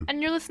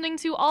and you're listening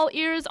to All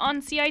Ears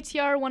on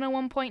CITR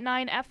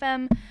 101.9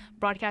 FM,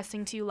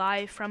 broadcasting to you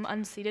live from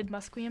unceded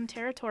Musqueam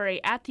territory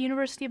at the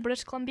University of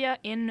British Columbia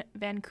in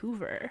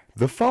Vancouver.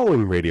 The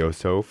following radio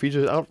show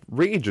features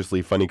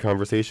outrageously funny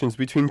conversations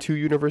between two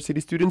university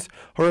students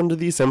who are under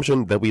the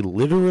assumption that we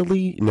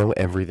literally know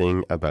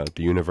everything about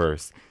the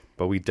universe.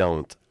 But we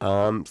don't.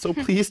 So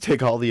please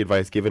take all the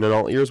advice given in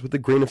All Ears with a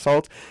grain of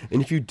salt.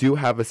 And if you do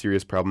have a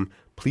serious problem,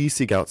 please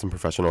seek out some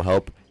professional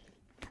help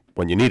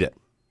when you need it.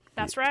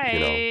 That's right. You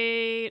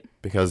know,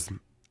 because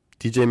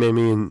DJ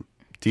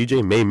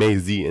May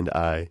Z and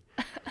I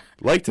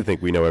like to think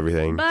we know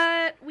everything.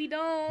 But we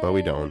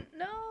don't.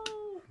 No.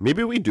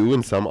 Maybe we do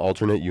in some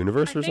alternate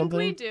universe or something.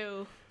 We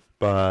do.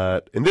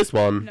 But in this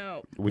one,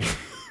 no. we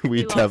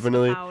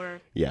definitely lost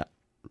power. Yeah.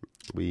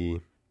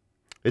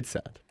 It's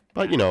sad.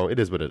 But, you know, it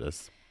is what it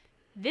is.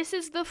 This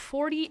is the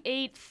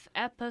 48th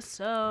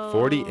episode.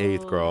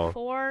 48th, girl.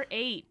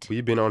 48.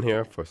 We've been on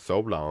here for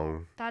so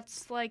long.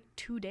 That's like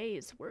 2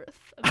 days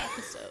worth of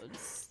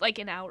episodes. Like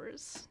in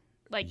hours.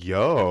 Like,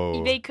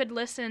 yo. They could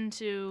listen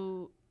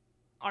to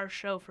our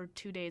show for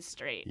 2 days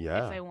straight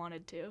if they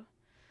wanted to.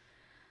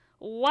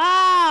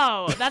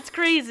 Wow, that's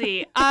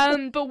crazy.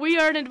 But we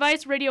are an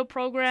advice radio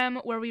program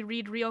where we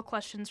read real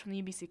questions from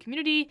the UBC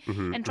community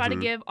and try to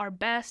give our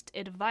best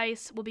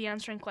advice. We'll be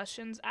answering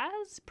questions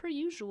as per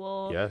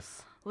usual.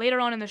 Yes. Later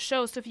on in the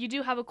show. So if you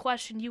do have a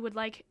question you would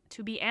like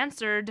to be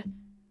answered,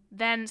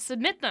 then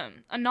submit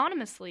them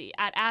anonymously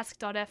at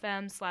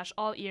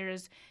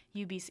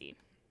ask.fm/allearsubc.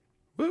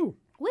 Woo.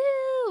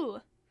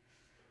 Woo.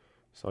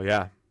 So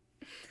yeah.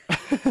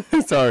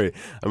 Sorry,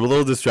 I'm a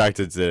little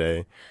distracted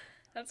today.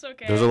 That's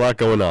okay. There's a lot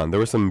going on. There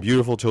were some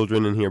beautiful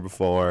children in here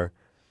before.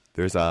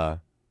 There's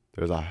a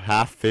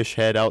half fish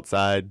head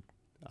outside.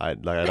 I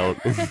don't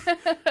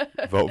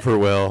vote for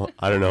Will.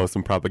 I don't know,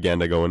 some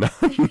propaganda going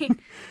on.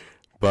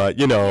 But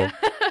you know,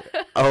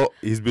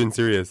 he's been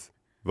serious.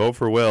 Vote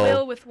for Will.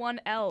 Will with one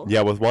L.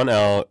 Yeah, with one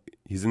L.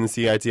 He's in the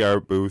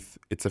CITR booth.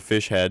 It's a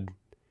fish head.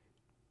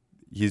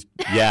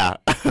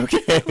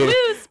 Okay. Woo,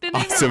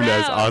 spinning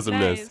around.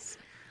 Awesomeness. Nice.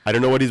 I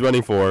don't know what he's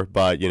running for,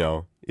 but you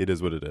know, it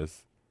is what it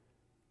is.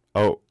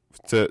 For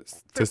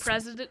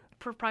president,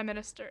 for prime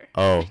minister.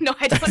 Oh. No,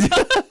 I don't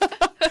know.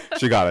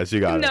 She got it.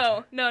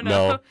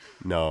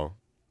 No.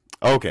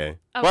 Okay.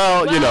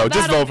 Well, you know,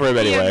 just vote for him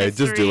anyway.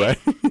 Just do it.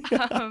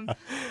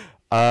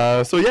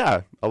 So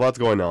yeah, a lot's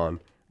going on.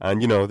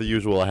 And you know, the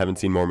usual, I haven't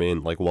seen mormei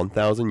in like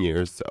 1,000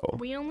 years, so.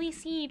 We only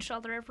see each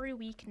other every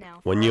week now.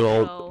 We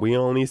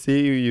only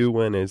see you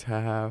when it's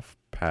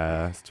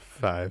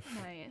 5:30.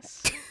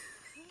 Nice.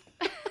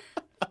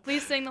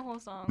 Please sing the whole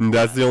song.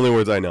 That's the only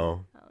words I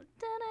know.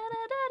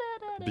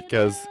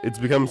 Because it's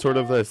become sort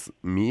of this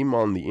meme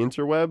on the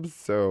interwebs,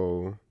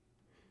 so.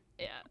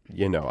 Yeah.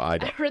 You know, I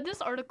heard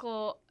this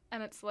article,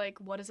 and it's like,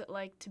 what is it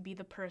like to be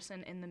the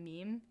person in the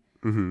meme?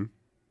 Mm-hmm.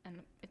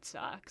 And it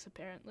sucks,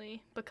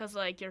 apparently, because,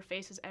 like, your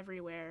face is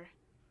everywhere.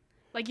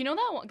 Like, you know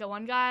that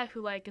one guy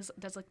who, like,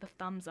 does, like, the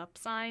thumbs up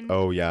sign?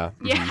 Oh, yeah.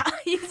 Mm-hmm. Yeah,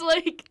 he's,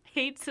 like,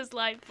 hates his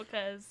life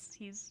because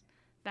he's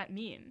that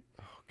meme.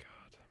 Oh,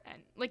 God.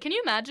 And, like, can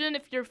you imagine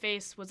if your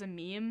face was a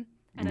meme?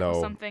 And no, it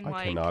was something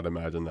I cannot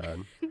imagine that.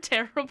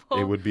 Terrible.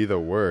 It would be the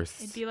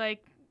worst. It'd be,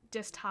 like,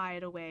 just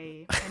hide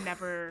away and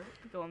never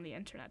go on the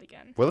internet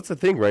again. Well, that's the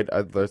thing, right?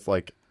 There's,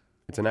 like,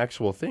 it's an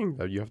actual thing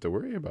that you have to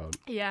worry about.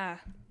 Yeah.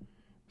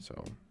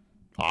 So,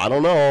 I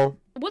don't know.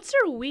 What's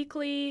your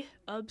weekly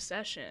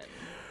obsession?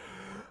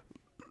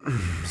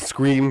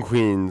 Scream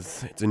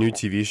Queens. It's a new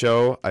TV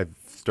show. I've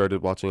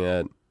started watching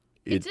it.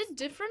 Is it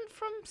different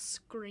from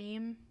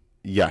Scream?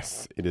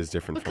 Yes, it is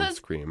different from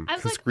Scream. I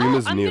was like, Scream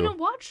is I'm new. going to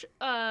watch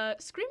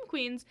Scream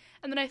Queens,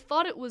 and then I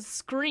thought it was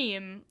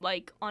Scream,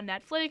 like, on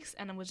Netflix,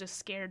 and I was just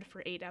scared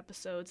for 8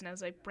 episodes, and I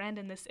was like,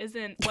 Brandon, this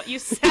isn't what you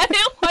said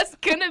it was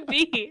going to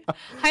be.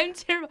 I'm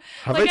terrible.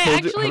 Have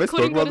I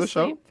spoken about the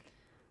show?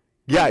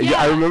 Yeah,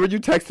 I remember you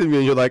texted me,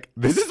 and you're like,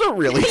 this is a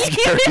really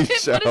scary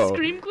show. But is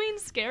Scream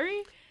Queens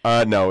scary?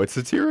 No, it's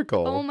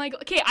satirical. Oh, my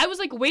God. Okay, I was,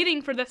 like,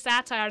 waiting for the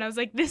satire, and I was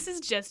like, this is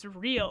just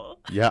real.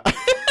 Yeah.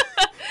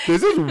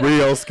 This is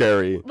real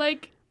scary.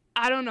 Like,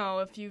 I don't know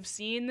if you've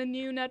seen the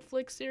new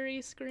Netflix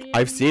series Scream.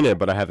 I've seen it,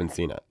 but I haven't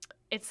seen it.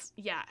 It's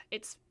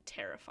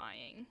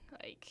terrifying.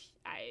 Like,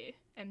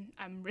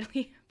 I'm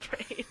really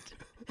afraid.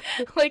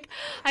 Like,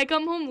 I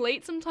come home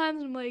late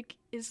sometimes and I'm like,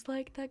 is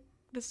like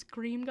the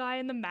Scream guy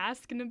in the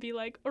mask gonna be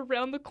like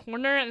around the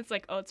corner? And it's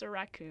like, oh, it's a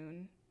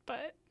raccoon.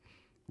 But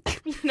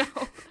you know.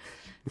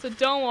 So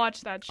don't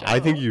watch that show.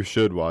 I think you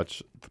should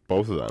watch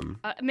both of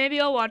them. Maybe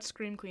I'll watch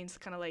Scream Queens to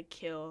kind of like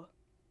kill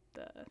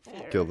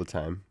the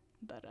time.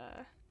 But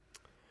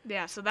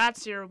yeah, so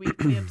that's your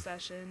weekly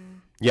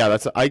obsession. Yeah,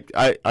 that's I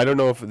don't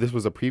know if this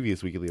was a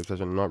previous weekly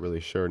obsession. I'm not really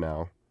sure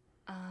now.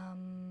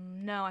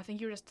 No, I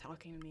think you were just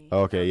talking to me.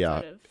 Okay,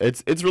 yeah.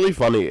 It's really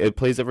funny. It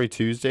plays every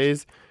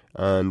Tuesdays,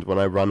 and when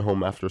I run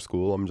home after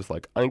school, I'm just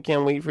like, I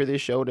can't wait for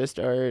this show to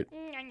start.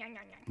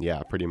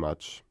 Yeah, pretty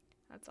much.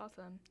 That's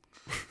awesome.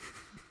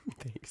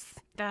 Thanks.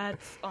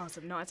 That's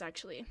awesome. No, it's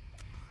actually,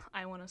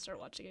 I want to start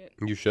watching it.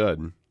 You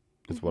should.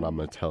 is what I'm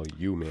gonna tell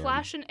you, man.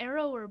 Flash and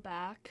Arrow are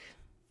back.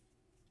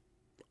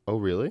 Oh,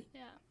 really?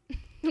 Yeah.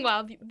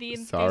 Wow, the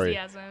Sorry,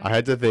 enthusiasm. I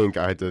had to think.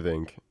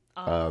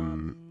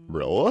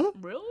 Really?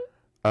 Really?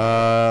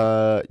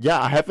 Yeah,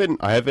 I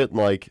haven't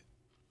like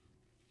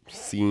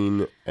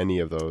seen any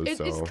of those. It's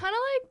so kind of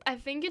like, I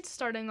think it's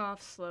starting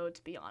off slow,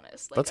 to be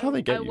honest. Like, That's how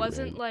they get I you,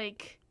 wasn't right?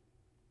 like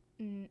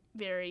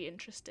very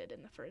interested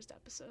in the first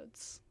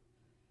episodes.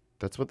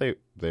 that's what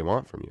they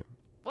want from you.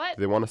 What?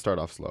 They want to start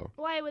off slow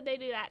Why would they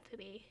do that to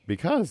me?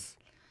 because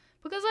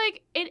Because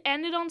like it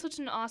ended on such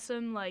an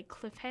awesome like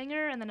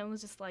cliffhanger, and then it was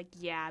just like,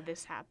 yeah,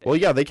 this happened. well,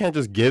 yeah, they can't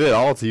just give it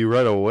all to you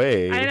right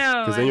away. I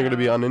know, because then I you're gonna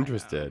be know, I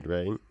uninterested,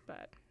 right?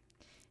 But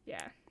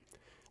yeah.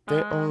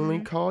 They only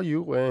call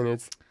you when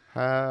it's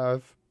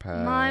half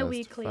past My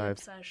weekly 5.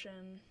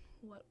 obsession.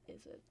 What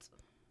is it?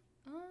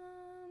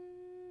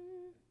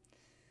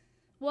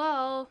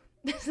 Well,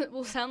 this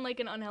will sound like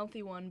an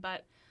unhealthy one,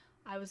 but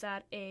I was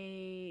at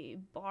a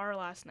bar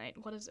last night.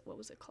 What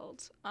was it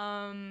called?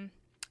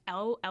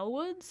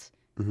 Elwood's.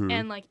 Mhm.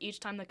 And like each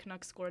time the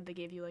Canucks scored, they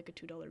gave you like a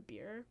 $2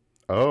 beer.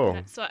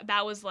 Oh, So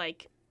that was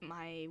like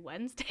my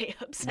Wednesday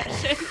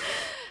obsession.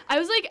 I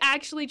was like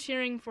actually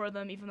cheering for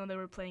them even though they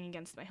were playing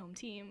against my home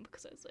team,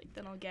 because I was like,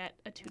 then I'll get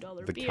a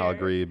 $2 the beer.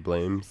 Calgary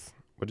Blames.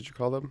 What did you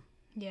call them?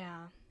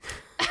 Yeah.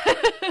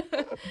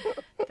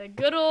 The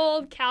good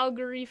old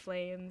Calgary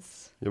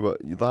Flames. Yeah,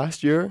 but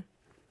last year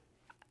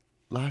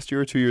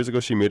or 2 years ago,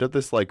 she made up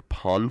this like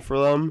pun for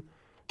them.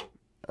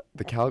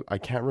 I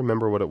can't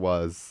remember what it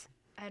was.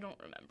 I don't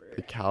remember.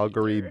 The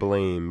Calgary either.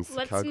 Blames.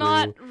 Let's Calgary.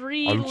 not trying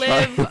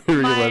relive to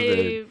relive my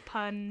it.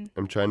 pun.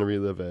 I'm trying to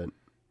relive it,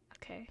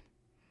 Okay.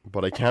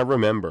 but I can't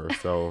remember.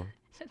 So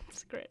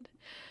That's good.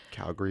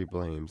 Calgary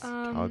Blames.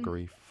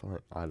 Calgary.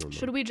 I don't know.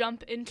 Should we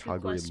jump into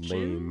Calgary questions?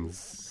 Blames.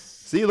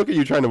 See, look at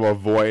you trying to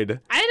avoid.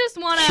 I just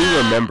want She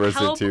remembers to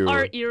it help too.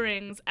 our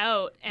earrings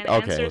out and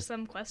Okay. answer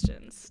some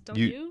questions. Don't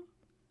you?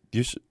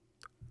 You should.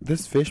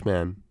 This fish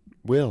man,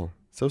 Will,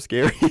 so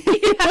scary.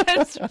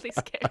 Yeah, it's really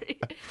scary.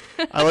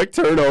 I like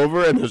turn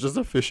over and there's just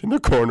a fish in the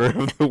corner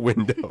of the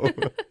window.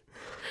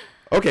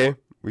 Okay,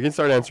 we can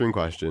start answering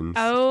questions.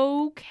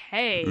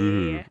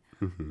 Okay.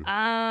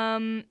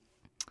 Mhm.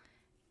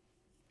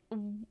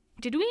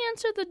 Did we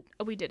answer the...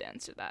 Oh, we did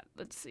answer that.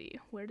 Let's see.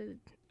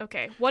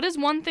 Okay. What is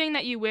one thing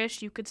that you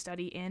wish you could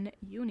study in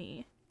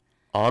uni?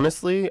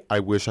 Honestly, I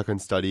wish I could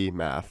study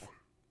math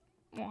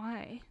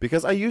Why?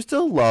 because I used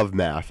to love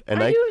math,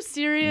 and Are you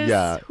serious?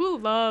 Yeah. Who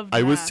loved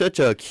I was math? such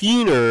a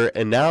keener,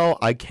 and now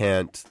I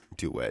can't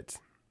do it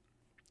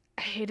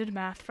I hated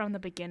math from the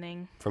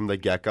beginning. from the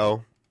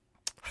get-go.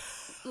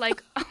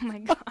 Like, oh my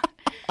God.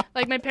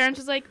 Like, my parents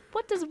was like,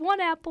 what does one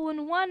apple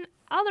and one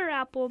other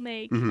apple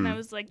make? Mm-hmm. And I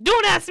was like,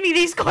 don't ask me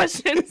these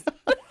questions.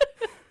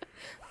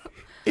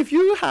 If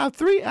you have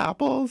 3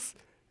 apples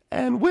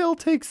and Will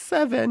takes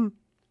 7,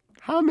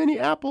 how many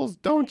apples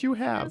don't you I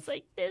have? was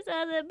like, this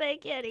doesn't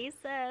make any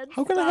sense.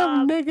 How can I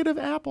have negative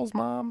apples,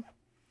 Mom?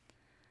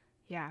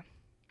 Yeah.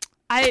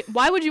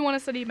 Why would you want to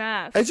study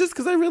math? It's just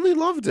because I really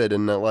loved it,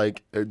 and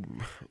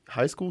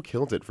high school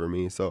killed it for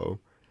me. So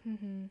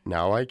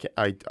now I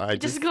It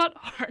just got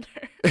harder.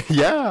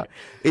 yeah,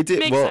 it did.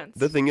 Makes Well, sense.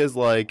 the thing is,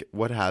 like,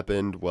 what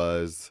happened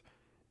was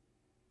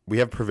we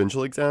have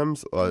provincial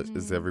exams,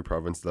 as every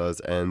province does,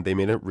 and they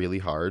made it really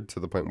hard to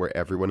the point where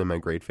everyone in my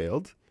grade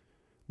failed.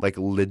 Like,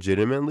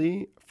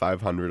 legitimately,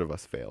 500 of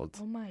us failed.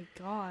 Oh my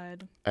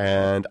God.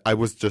 And I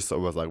was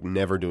like,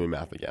 never doing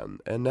math again.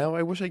 And now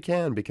I wish I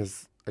can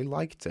because I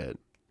liked it.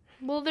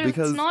 Well,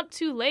 Because it's not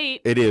too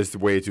late. It is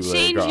way too late.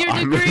 Change girl. your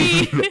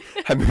degree.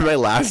 I'm in my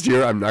last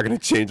year. I'm not going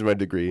to change my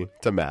degree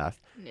to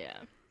math. Yeah.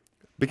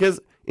 Because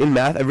in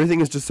math,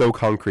 everything is just so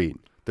concrete.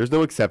 There's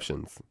no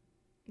exceptions.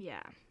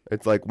 Yeah.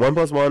 It's like 1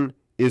 + 1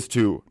 is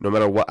 2, no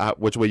matter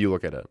which way you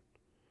look at it.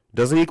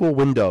 Doesn't equal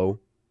window,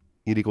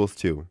 it equals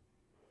 2.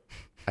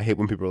 I hate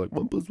when people are like,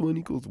 1 + 1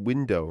 equals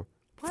window.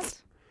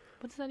 What?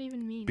 What does that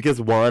even mean? Because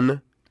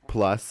 1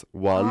 +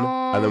 1,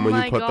 and then when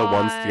you put the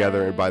ones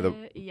together by the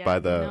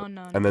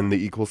no. and then the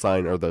equal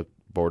sign are the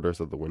borders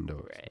of the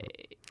windows.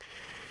 Right.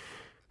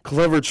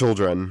 Clever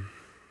children.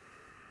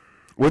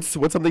 What's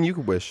something you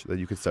could wish that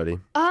you could study?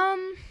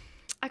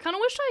 I kind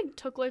of wish I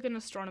took like an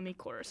astronomy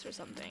course or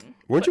something.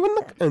 Weren't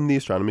you in the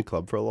astronomy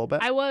club for a little bit?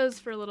 I was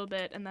for a little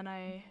bit, and then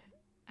I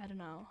don't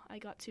know, I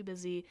got too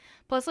busy.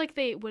 Plus, like,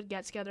 they would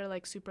get together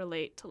like super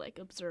late to like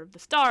observe the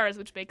stars,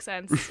 which makes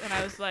sense. And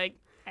I was like,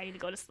 I need to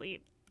go to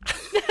sleep.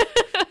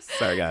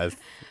 Sorry, guys.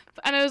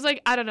 And I was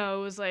like, I don't know,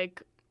 it was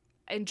like,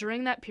 and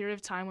during that period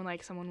of time when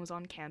like someone was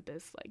on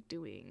campus like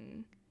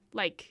doing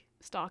like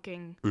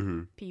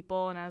stalking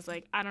people, and I was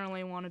like, I don't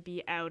really want to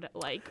be out at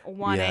like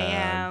 1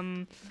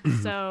 a.m.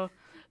 So,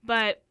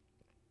 but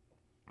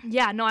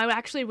yeah, no, I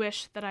actually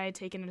wish that I had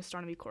taken an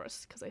astronomy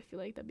course because I feel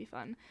like that'd be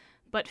fun.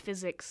 But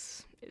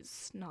physics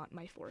is not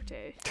my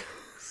forte,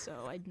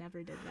 so I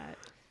never did that.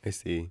 I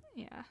see.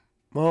 Yeah.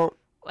 Well,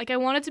 Like, I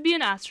wanted to be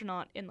an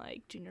astronaut in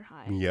like junior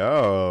high.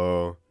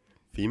 yo,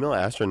 female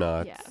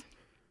astronauts. Yeah.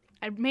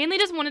 I mainly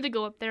just wanted to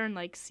go up there and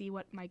like see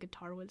what my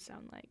guitar would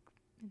sound like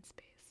in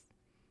space.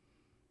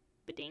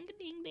 ding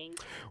ding ding.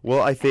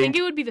 Well, I I think think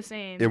it would be the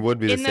same. it would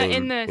be the same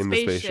in the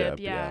spaceship.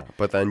 Yeah.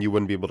 But then you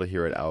wouldn't be able to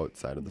hear it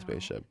outside of the No.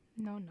 spaceship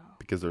No.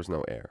 because there's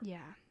no air. Yeah.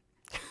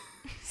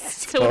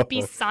 So it'd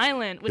be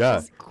silent, which yeah,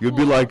 is cool. you'd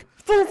be like,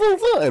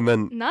 and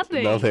then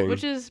nothing,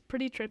 which is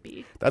pretty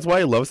trippy. That's why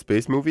I love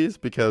space movies,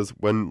 because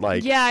when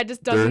like yeah, it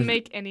just doesn't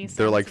make any sense.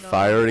 They're like at all.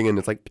 firing and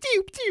it's like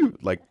pew, pew,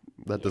 like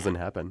that doesn't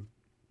happen.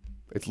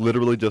 It's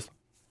literally just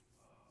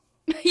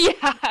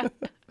yeah.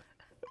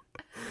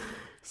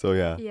 so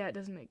yeah. Yeah, it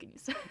doesn't make any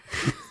sense.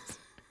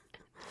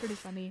 Pretty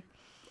funny.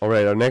 All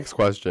right, our next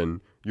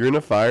question. You're in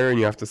a fire and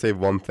you have to save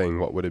one thing.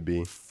 What would it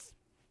be?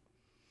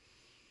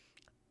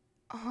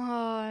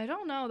 I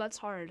don't know. That's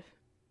hard.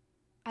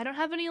 I don't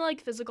have any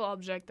like physical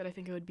object that I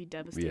think it would be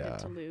devastated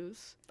to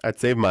lose. I'd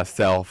save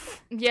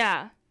myself.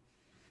 Yeah.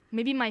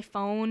 Maybe my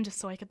phone, just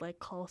so I could like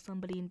call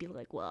somebody and be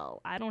like,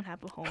 well, I don't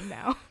have a home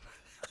now.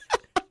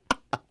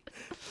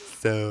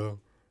 So,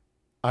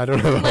 I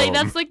don't know. Like,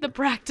 that's like the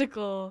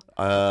practical.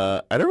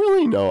 I don't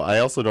really know. I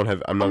also don't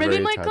have, I'm not Or maybe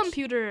very my attached.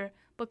 computer,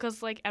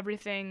 because like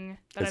everything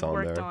that It's I've on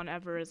worked there. on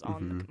ever is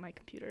on my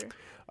computer.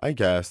 I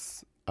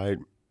guess. I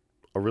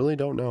really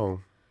don't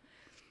know.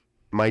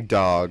 My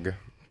dog.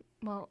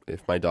 Well,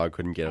 If my dog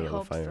couldn't get I out of the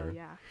hope fire. so,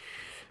 yeah.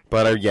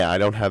 But yeah, I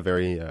don't have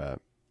very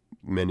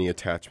many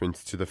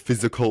attachments to the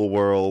physical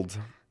world.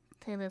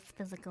 To this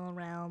physical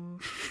realm.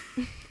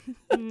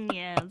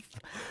 Yes.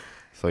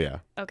 So yeah,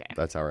 Okay.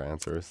 that's our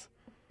answers.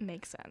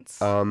 Makes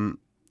sense.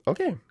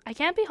 Okay. I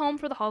can't be home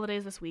for the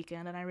holidays this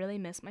weekend, and I really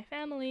miss my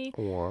family.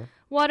 Aw.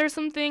 What are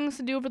some things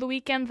to do over the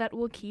weekend that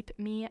will keep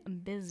me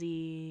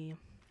busy?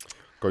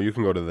 You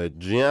can go to the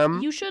gym.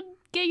 You should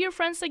get your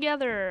friends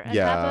together and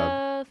Yeah.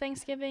 have a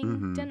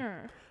Thanksgiving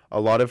dinner.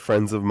 A lot of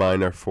friends of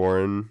mine are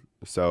foreign,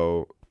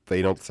 so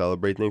they don't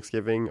celebrate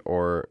Thanksgiving,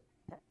 or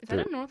Is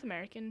that a North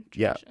American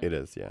yeah, tradition? it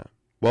is. Yeah.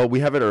 Well,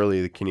 we have it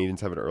early. The Canadians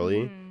have it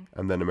early, Mm,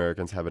 and then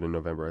Americans have it in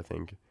November, I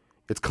think.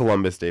 It's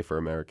Columbus Day for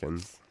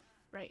Americans.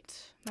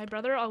 right. My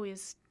brother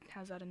always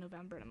has that in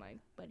November, and I'm like,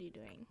 what are you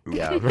doing?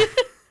 Yeah.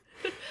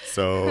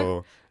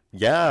 So,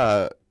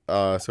 yeah.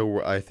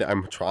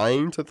 I'm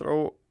trying to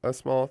throw a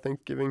small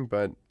Thanksgiving,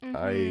 but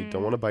I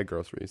don't want to buy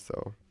groceries,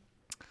 so.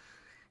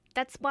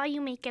 That's why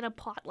you make it a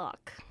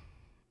potluck.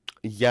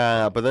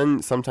 Yeah, but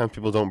then sometimes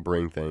people don't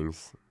bring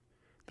things.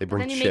 They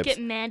bring Then you chips. make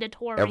it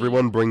mandatory.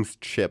 Everyone brings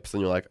chips,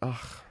 and you're like,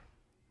 ugh,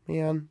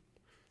 man,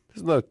 this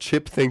is not a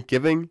chip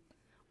Thanksgiving.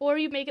 Or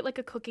you make it like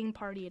a cooking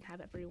party and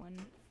have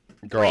everyone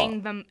Girl,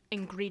 bring them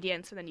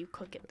ingredients, and then you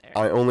cook it there.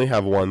 I only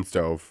have one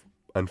stove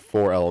and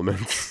 4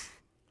 elements.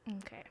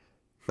 Okay.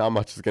 Not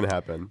much is going to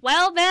happen.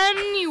 Well, then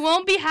you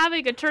won't be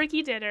having a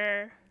turkey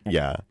dinner.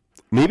 Yeah.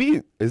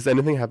 Maybe, is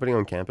anything happening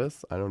on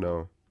campus? I don't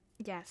know.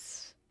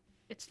 Yes.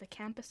 It's the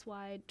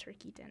campus-wide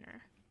turkey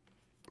dinner.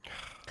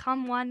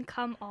 Come one,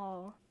 come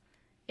all.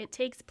 It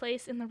takes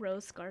place in the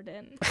Rose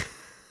Garden.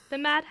 The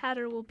Mad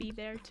Hatter will be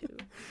there too.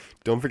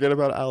 Don't forget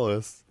about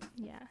Alice.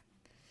 Yeah.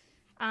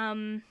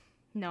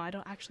 No, I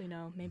don't actually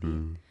know. Maybe.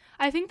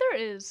 I think there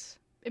is.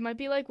 It might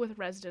be like with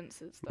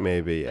residences, though.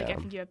 Maybe, yeah. Like, I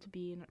think you have to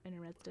be in a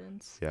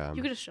residence. Yeah.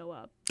 You could just show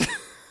up.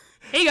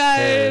 Hey,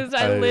 guys!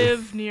 I I-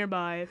 live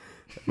nearby.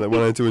 I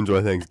wanted to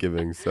enjoy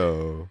Thanksgiving,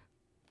 so,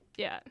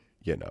 Yeah.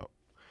 you know.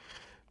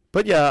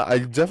 But yeah, I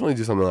definitely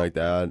do something like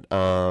that.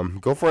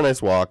 Go for a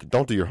nice walk.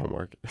 Don't do your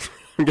homework.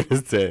 I'm going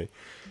to say.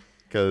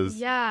 Because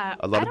Yeah.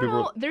 a lot I of don't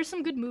people- know. There's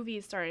some good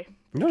movies. Sorry.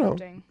 No.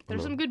 interrupting. There's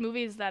No. some good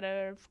movies that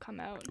have come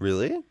out.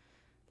 Really?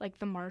 Like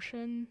The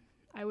Martian.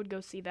 I would go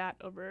see that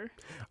over.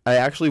 I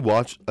actually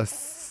watched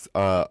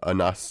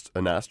an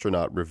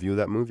astronaut review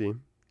that movie.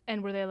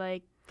 And were they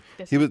like,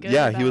 this He is was good?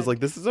 he was bad? like,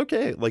 this is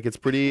okay. Like it's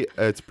pretty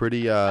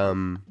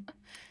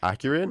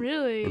accurate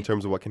Really? in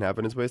terms of what can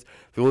happen in space.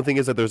 The only thing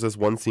is that there's this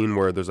one scene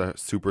where there's a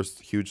super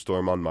huge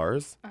storm on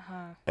Mars,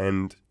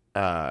 and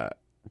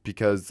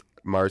because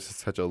Mars is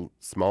such a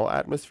small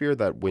atmosphere,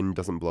 that wind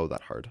doesn't blow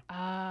that hard,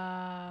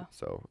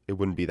 so it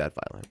wouldn't be that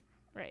violent.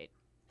 Right.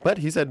 But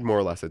he said more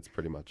or less it's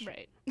pretty much.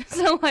 Right.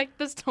 So like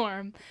the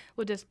storm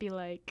would just be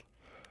like,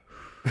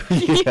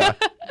 Yeah.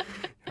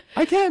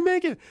 I can't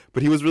make it.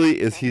 But he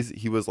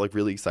was like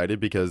really excited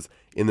because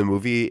in the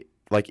movie,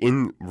 like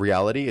in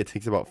reality, it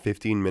takes about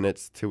 15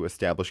 minutes to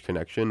establish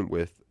connection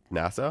with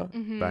NASA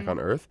back on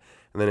Earth.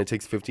 And then it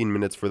takes 15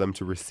 minutes for them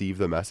to receive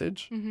the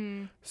message.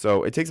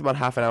 So it takes about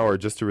half an hour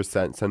just to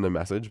send a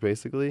message,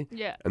 basically.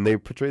 yeah. And they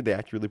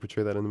accurately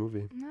portray that in the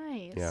movie.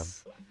 Nice. Yeah.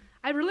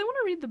 I really want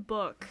to read the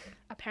book.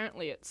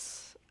 Apparently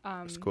it's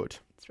It's good.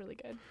 it's really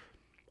good.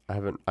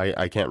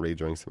 I can't read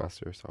during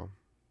semester, so.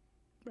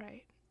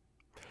 Right.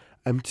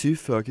 I'm too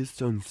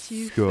focused on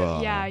You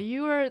school. yeah,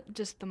 you are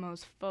just the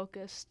most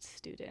focused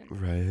student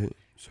Right.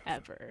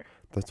 ever.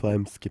 That's why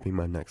I'm skipping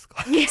my next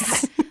class.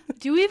 Yes.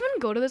 Do you even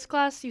go to this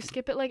class? You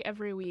skip it like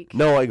every week.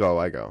 No, I go.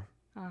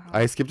 Uh-huh.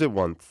 I skipped it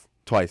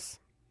twice.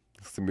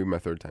 This will be my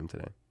third time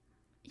today.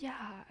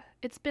 Yeah.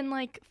 It's been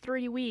like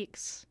 3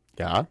 weeks.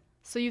 Yeah?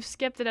 So you've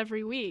skipped it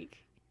every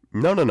week.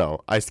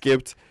 No. I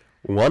skipped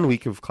 1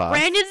 week of class.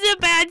 Brandon's a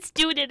bad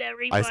student,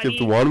 everybody. I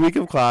skipped 1 week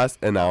of class,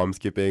 and now I'm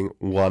skipping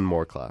one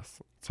more class.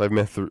 So I've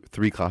missed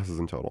 3 classes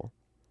in total.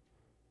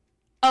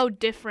 Oh,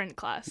 different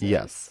classes.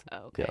 Yes.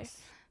 Oh, okay. Yes.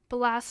 But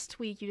last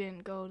week you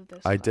didn't go to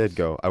this I class. did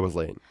go. I was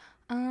late.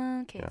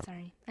 Okay, Yeah.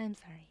 sorry. I'm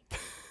sorry.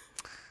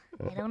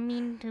 I don't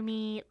mean to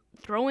be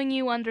throwing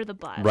you under the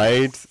bus.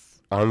 Right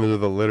under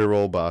the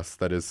literal bus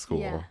that is school.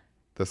 Yeah.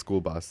 The school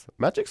bus.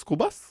 Magic school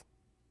bus?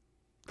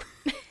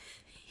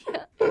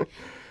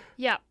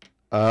 Yeah.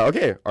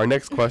 Okay, our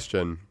next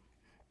question.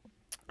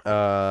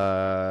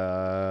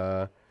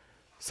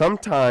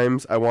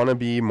 Sometimes I want to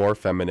be more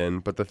feminine,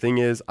 but the thing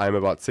is, I'm a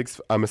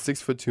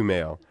 6'2"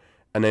 male,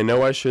 and I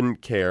know I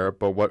shouldn't care,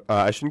 but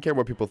I shouldn't care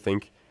what people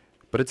think,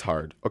 but it's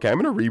hard. Okay, I'm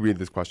gonna reread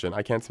this question.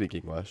 I can't speak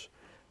English.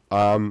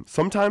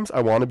 Sometimes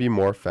I want to be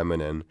more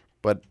feminine,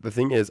 but the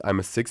thing is, I'm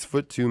a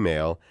 6'2"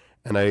 male,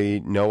 and I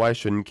know I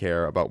shouldn't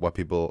care about what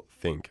people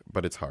think,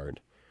 but it's hard.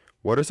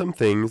 What are some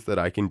things that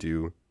I can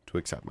do to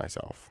accept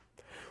myself?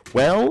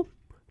 Well,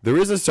 there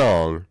is a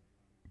song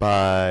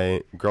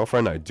by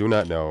girlfriend I do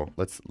not know.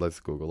 Let's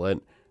Google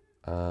it.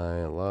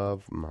 I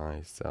Love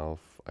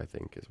Myself, I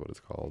think is what it's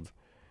called.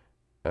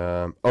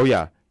 Oh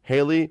yeah,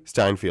 Haley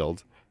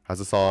Steinfeld has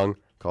a song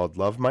called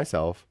Love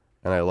Myself,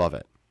 and I love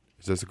it.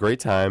 It's just a great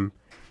time,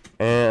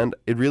 and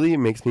it really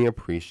makes me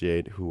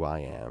appreciate who I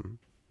am.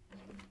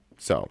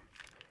 So,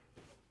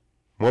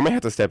 we might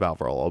have to step out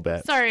for a little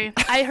bit. Sorry,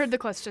 I heard the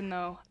question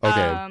though.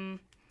 Okay.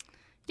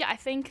 Yeah, I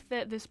think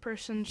that this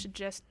person should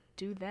just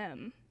do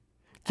them.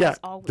 Yeah,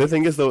 always. the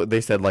thing is though,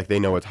 they said like they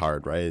know it's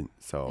hard, right?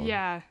 So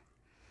Yeah.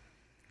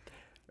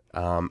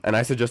 And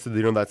I suggested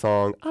that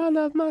song, I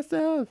love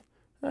myself.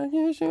 I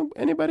can't shoot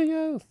anybody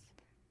else.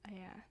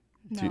 Yeah.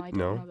 No, I don't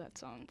know that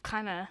song.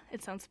 Kinda,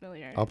 it sounds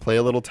familiar. I'll play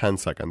a little 10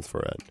 seconds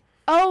for it.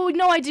 Oh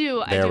no, I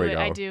do. There we go.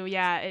 I do.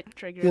 Yeah, it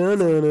triggers.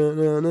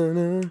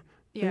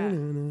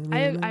 Yeah,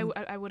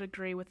 I would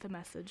agree with the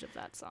message of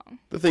that song.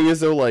 The thing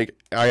is though, like,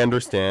 I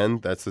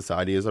understand that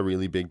society is a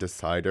really big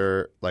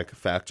decider, like,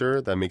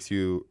 factor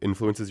that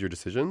influences your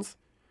decisions.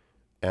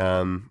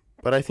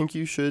 But I think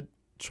you should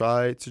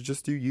try to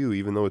just do you,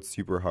 even though it's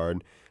super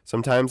hard.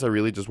 Sometimes I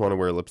really just want to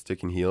wear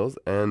lipstick and heels,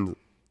 and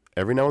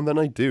every now and then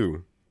I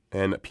do.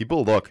 And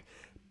people look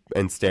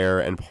and stare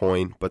and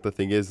point, but the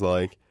thing is,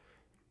 like,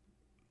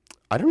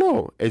 I don't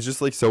know. It's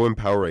just like so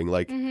empowering.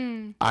 Like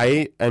I'm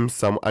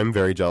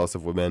very jealous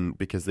of women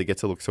because they get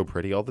to look so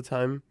pretty all the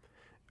time.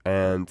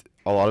 And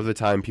a lot of the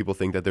time people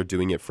think that they're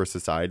doing it for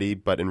society,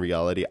 but in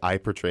reality I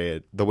portray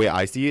it. The way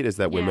I see it is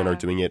that women are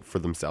doing it for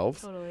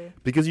themselves. Totally.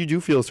 Because you do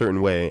feel a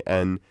certain way.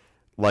 And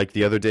like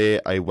the other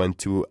day I went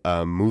to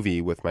a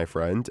movie with my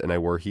friend and I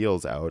wore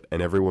heels out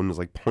and everyone was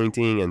like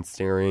pointing and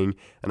staring.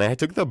 And I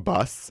took the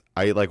bus.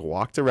 I like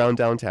walked around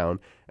downtown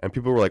and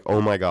people were like,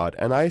 oh my God.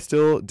 And I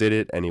still did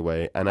it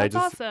anyway. And That's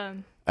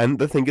awesome. And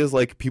the thing is,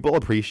 like, people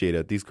appreciate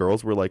it. These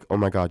girls were like, oh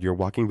my God, you're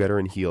walking better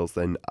in heels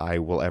than I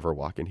will ever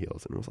walk in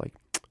heels. And it was like,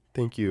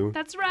 thank you.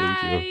 That's right.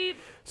 Thank you.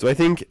 So I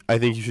think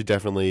you should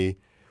definitely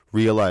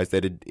realize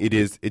that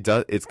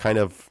it's kind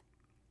of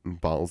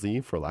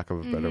ballsy, for lack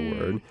of a better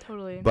word.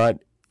 Totally. But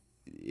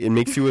it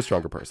makes you a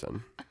stronger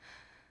person.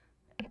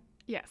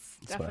 Yes,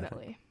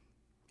 definitely.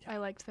 I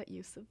liked that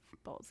use of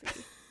ballsy.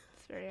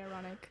 It's very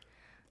ironic.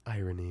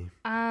 Irony.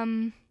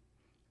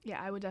 Yeah,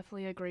 I would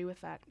definitely agree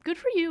with that. Good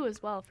for you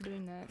as well for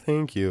doing that.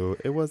 Thank you.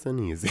 It wasn't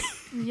easy.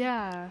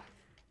 Yeah.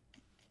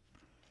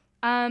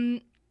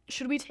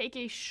 Should we take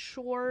a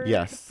short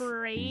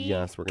break?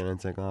 Yes, we're going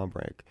to take a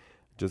break.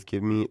 Just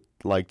give me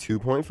like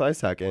 2.5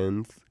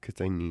 seconds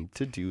because I need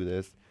to do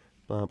this.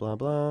 Blah, blah,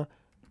 blah.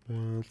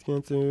 Breast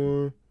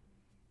cancer.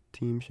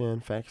 Team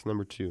Shan. Facts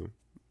number 2.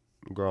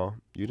 Girl,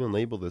 you didn't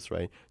label this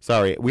right.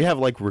 Sorry, we have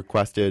like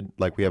requested,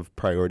 like we have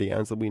priority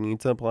ads that we need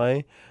to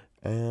play.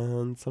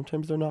 And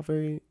sometimes they're not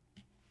very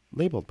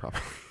labeled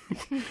properly.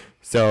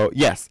 So,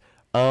 yes.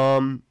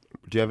 Do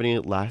you have any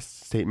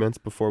last statements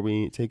before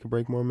we take a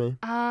break, mormei?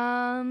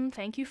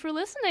 Thank you for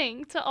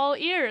listening to All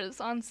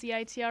Ears on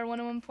CITR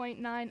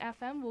 101.9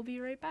 FM. We'll be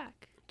right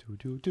back.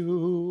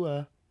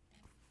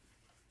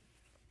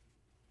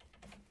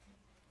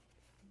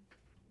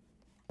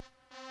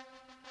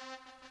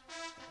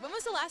 When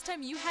was the last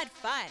time you had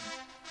fun?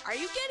 Are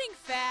you getting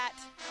fat?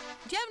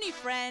 Do you have any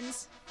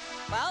friends?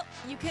 Well,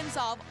 you can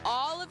solve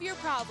all of your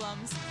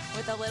problems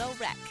with a little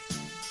rec.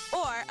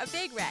 Or a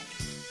big rec.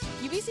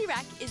 UBC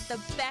Rec is the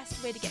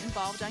best way to get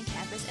involved on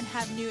campus and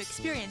have new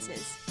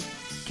experiences.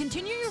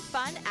 Continue your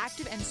fun,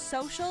 active, and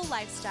social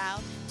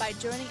lifestyle by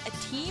joining a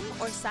team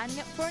or signing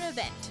up for an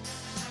event.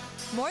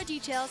 More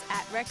details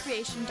at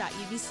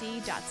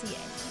recreation.ubc.ca.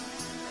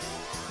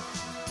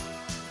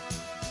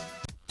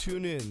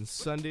 Tune in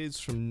Sundays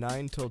from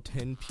 9 till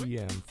 10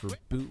 p.m. for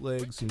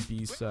bootlegs and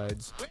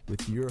B-sides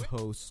with your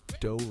host,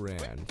 Do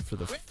Ran, for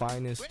the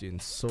finest in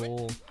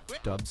soul,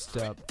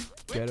 dubstep,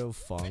 ghetto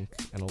funk,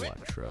 and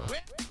electro.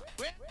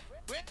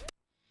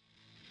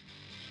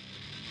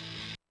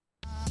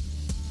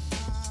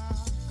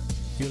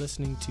 You're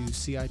listening to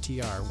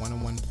CITR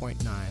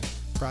 101.9,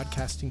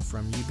 broadcasting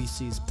from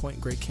UBC's Point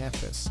Grey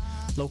campus,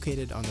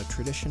 located on the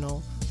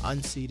traditional,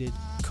 unceded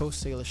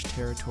Coast Salish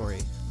territory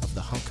of the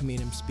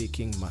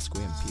Hunkaminam-speaking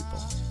Musqueam people.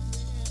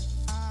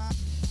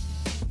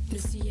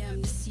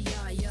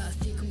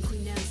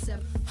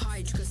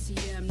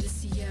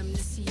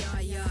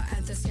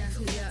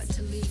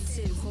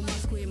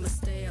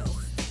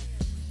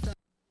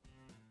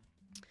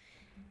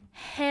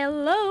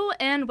 Hello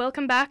and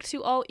welcome back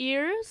to All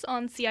Ears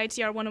on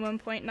CITR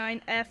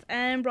 101.9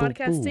 FM,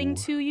 broadcasting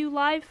to you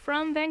live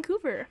from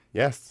Vancouver.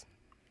 Yes,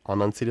 on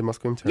unceded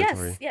Musqueam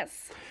territory.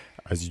 Yes.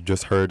 As you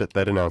just heard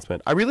that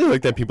announcement. I really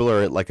like that people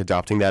are like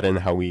adopting that and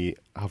how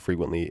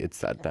frequently it's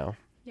said now.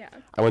 Yeah.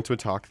 I went to a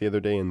talk the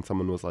other day and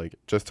someone was like,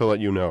 just to let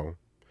you know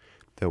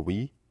that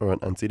we are on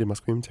unceded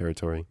Musqueam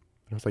territory.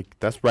 And I was like,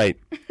 that's right.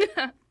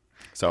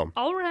 So.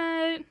 All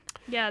right.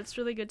 Yeah, it's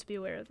really good to be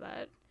aware of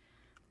that.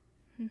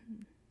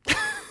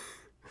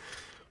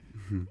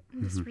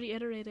 Just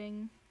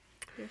reiterating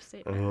your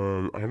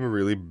statement. I have a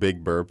really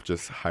big burp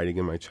just hiding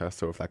in my chest,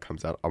 so if that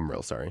comes out, I'm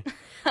real sorry.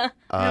 I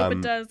hope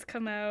it does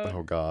come out.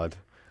 Oh, God.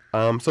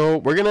 So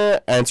we're going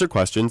to answer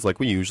questions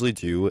like we usually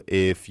do.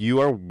 If you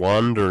are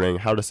wondering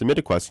how to submit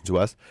a question to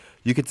us,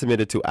 you can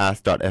submit it to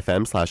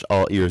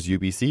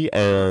ask.fm/allearsubc,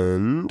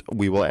 and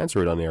we will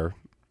answer it on air.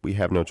 We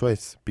have no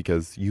choice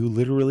because you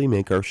literally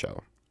make our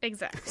show.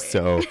 Exactly.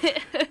 So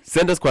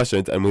send us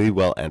questions, and we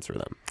will answer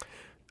them.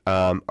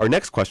 Our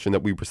next question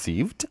that we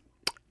received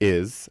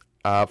is,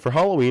 for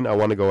Halloween, I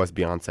want to go as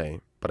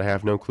Beyonce, but I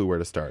have no clue where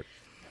to start.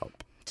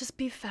 Help. Just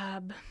be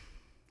fab.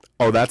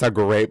 Oh, that's a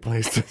great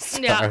place to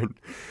start.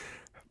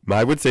 Yeah.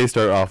 I would say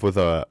start off with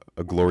a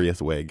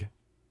glorious wig.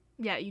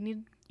 Yeah, you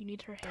need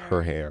her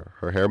hair.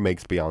 Her hair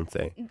makes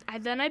Beyonce.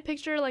 Then I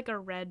picture like a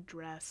red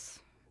dress.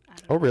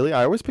 Oh, really?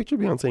 I always picture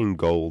Beyonce in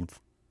gold.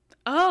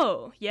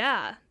 Oh,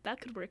 yeah,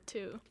 that could work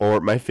too. Or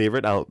my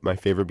favorite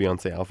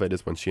Beyonce outfit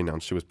is when she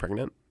announced she was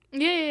pregnant.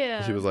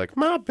 Yeah. She was like,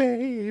 my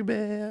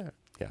baby.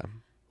 Yeah.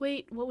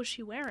 Wait, what was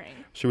she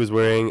wearing? She was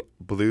wearing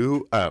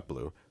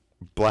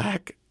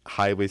black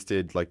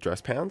high-waisted like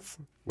dress pants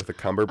with a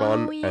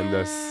cummerbund and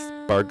a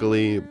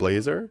sparkly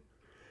blazer.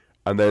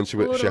 And then she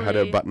had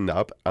it buttoned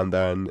up, and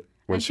then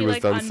when she was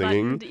done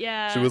singing,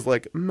 she was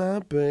like, my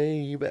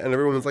baby, and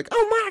everyone was like,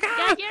 oh my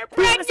God, you're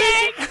pregnant!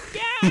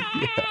 Yeah!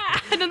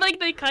 And then like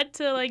they cut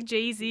to like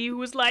Jay-Z, who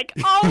was like,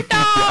 oh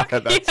no! Yeah,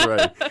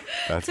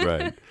 that's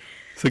right.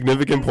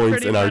 Significant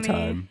points in our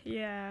time.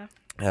 Yeah.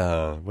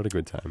 What a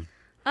good time.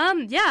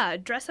 Yeah,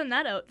 dress in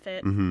that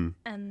outfit.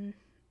 And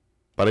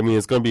but I mean,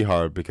 it's gonna be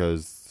hard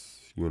because,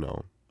 you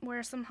know.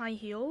 Wear some high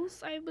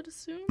heels, I would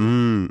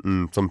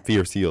assume. Some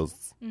fierce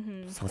heels.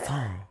 Mm-hmm.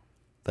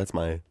 That's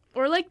my.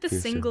 Or like the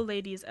single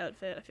ladies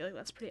outfit. I feel like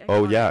that's pretty iconic.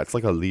 Oh yeah, it's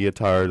like a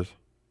leotard.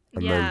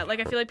 Yeah, like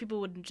I feel like people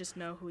wouldn't just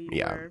know who you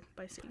were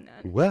by seeing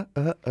that. You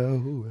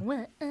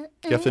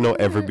have to know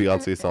every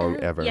Beyonce song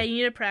ever. Yeah, you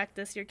need to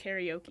practice your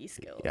karaoke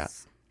skills. Yeah.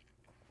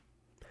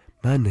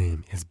 My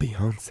name is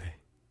Beyonce.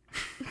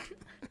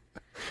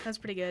 That's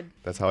pretty good.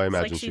 That's how I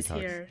imagine like she talks.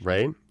 Here.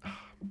 Right?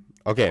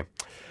 Okay.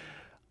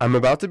 I'm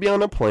about to be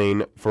on a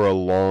plane for a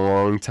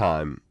long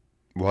time.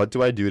 What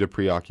do I do to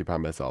preoccupy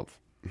myself?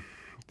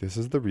 This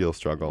is the real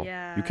struggle.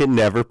 Yeah. You can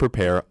never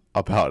prepare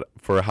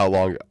for how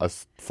long a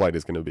flight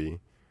is going to be.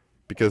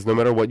 Because no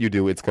matter what you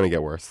do, it's going to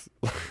get worse.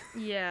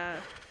 Yeah.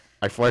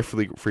 I fly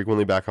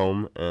frequently back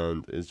home,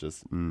 and it's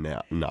just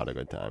not a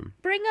good time.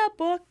 Bring a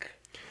book.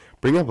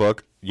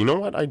 You know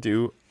what I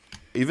do?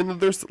 Even though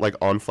there's like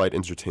on-flight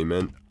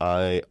entertainment,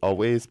 I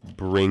always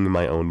bring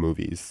my own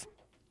movies.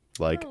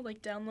 Like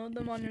download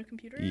them on your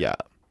computer? Yeah.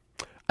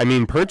 I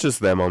mean, purchase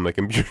them on my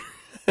computer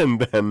and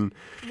then...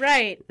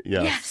 Right.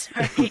 Yes.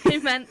 Yeah, sorry. I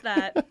meant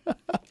that.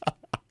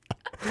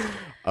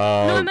 No,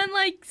 I meant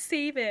like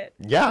save it.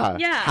 Yeah.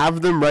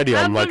 Have them ready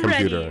on my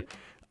computer.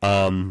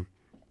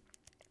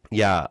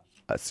 Yeah.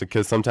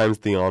 Because sometimes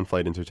the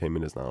on-flight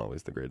entertainment is not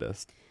always the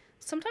greatest.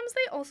 Sometimes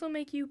they also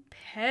make you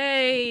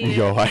pay.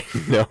 Yo, I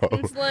know.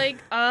 It's like,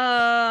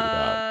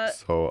 Yeah.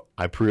 So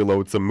I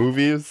preload some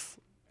movies,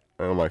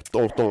 and I'm like,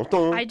 don't.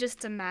 I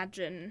just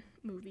imagine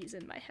movies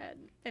in my head.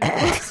 And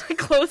I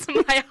close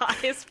my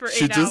eyes for 8 hours.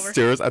 She just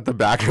stares at the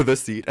back of the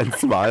seat and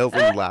smiles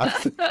and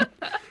laughs.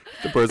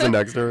 The person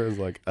next to her is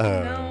like,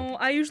 No,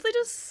 I usually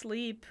just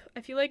sleep.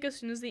 I feel like as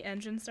soon as the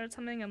engine starts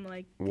humming, I'm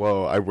like,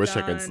 whoa, I wish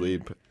I could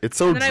sleep. It's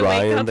so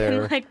dry in there. And then I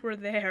wake up and like, we're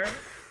there.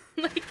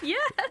 Like,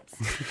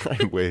 yes.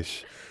 I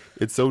wish.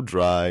 It's so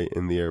dry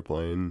in the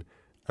airplane,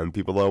 and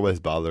people are always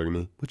bothering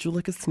me. Would you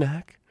like a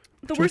snack?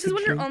 The worst is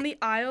when you're on the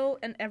aisle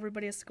and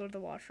everybody has to go to the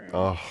washroom.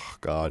 Oh,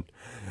 God.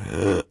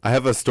 I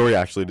have a story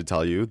actually to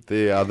tell you.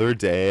 The other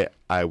day,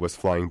 I was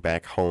flying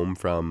back home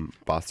from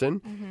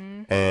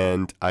Boston,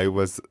 and I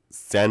was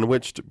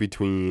sandwiched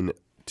between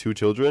 2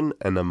 children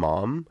and a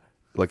mom.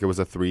 Like it was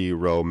a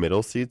 3-row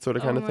middle seat sort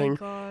of kind of thing.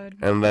 Oh, my God.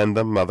 And then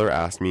the mother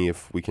asked me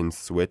if we can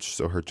switch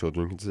so her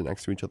children can sit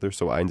next to each other.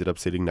 So I ended up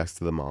sitting next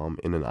to the mom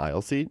in an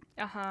aisle seat.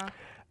 Uh-huh.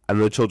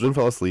 And the children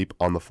fell asleep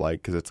on the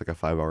flight because it's like a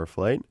 5-hour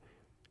flight.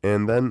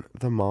 And then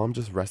the mom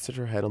just rested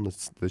her head on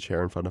the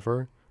chair in front of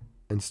her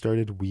and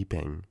started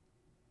weeping.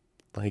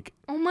 like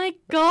Oh my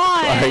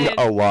crying god.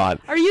 a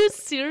lot. Are you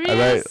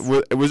serious?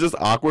 And it was just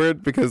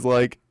awkward because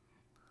like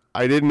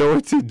I didn't know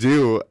what to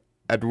do.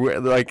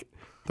 Like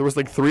there was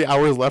like 3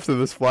 hours left of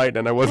this flight,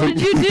 and I wasn't.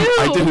 What did you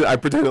do? I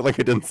pretended like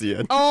I didn't see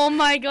it. Oh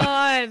my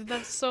god,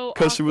 that's so awkward.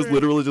 Because she was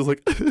literally just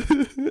like,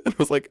 and I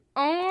was like,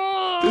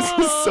 Oh, this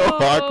is so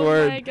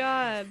awkward. Oh my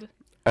god.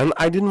 And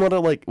I didn't want to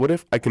like. What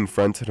if I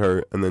confronted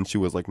her and then she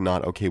was like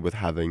not okay with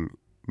having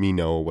me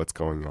know what's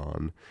going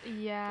on?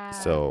 Yeah.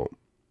 So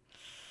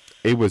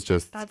it was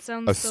just That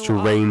sounds a so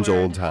strange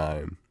awkward. old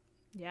time.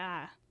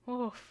 Yeah.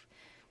 Oof.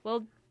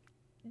 Well,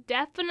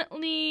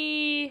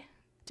 definitely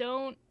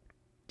don't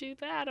do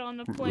that on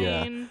a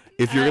plane.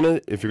 If you're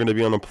gonna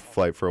be on a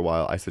flight for a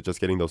while, I suggest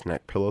getting those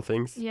neck pillow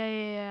things.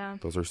 Yeah.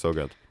 Those are so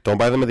good. Don't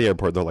buy them at the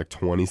airport. They're like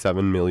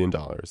 $27 million.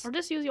 Or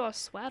just use your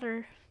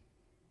sweater.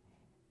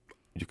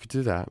 You could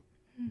do that,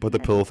 but the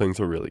pillow things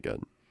are really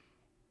good.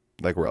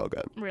 Like real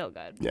good. Real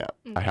good. Yeah,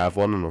 I have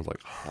one, and I was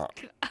like, huh.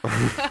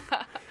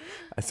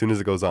 As soon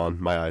as it goes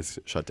on, my eyes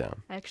shut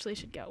down. I actually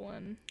should get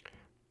one.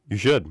 You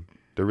should.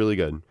 They're really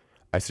good.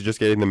 I suggest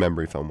getting the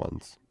memory foam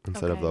ones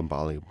instead of Okay. the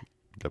Bali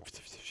ones.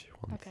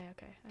 Okay,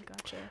 I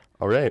gotcha.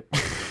 All right.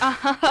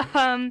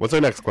 What's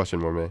our next question,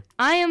 Mormei?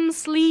 I am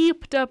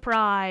sleep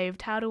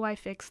deprived. How do I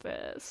fix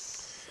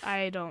this?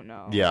 I don't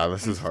know. Yeah,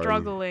 this I'm is hard.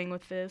 struggling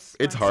with this.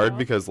 It's hard myself.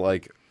 because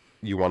like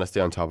you want to stay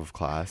on top of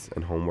class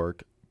and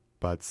homework,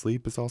 but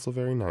sleep is also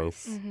very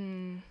nice.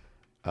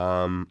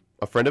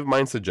 A friend of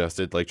mine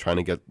suggested like trying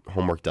to get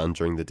homework done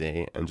during the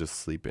day and just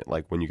sleep it.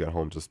 Like when you get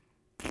home, just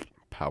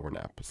power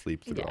nap,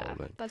 sleep through all Yeah,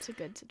 of it. that's a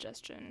good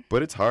suggestion.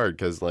 But it's hard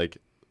because like,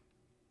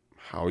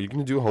 how are you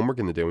gonna do homework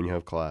in the day when you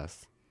have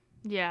class?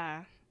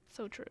 Yeah,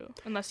 so true.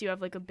 Unless you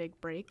have like a big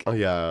break. Oh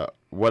yeah,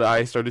 what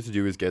I started to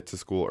do is get to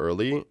school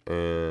early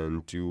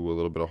and do a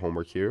little bit of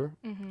homework here,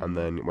 and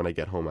then when I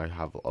get home, I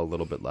have a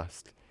little bit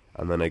left,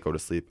 and then I go to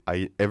sleep.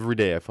 Every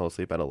day I fall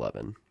asleep at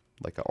 11,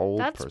 like an old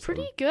person. That's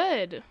pretty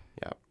good.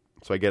 Yeah,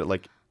 so I get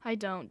like. I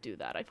don't do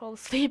that. I fall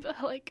asleep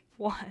at like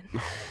 1.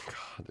 Oh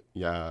God,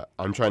 yeah,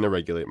 I'm trying to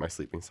regulate my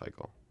sleeping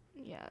cycle.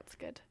 Yeah, it's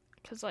good.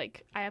 Because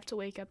like I have to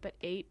wake up at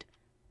 8.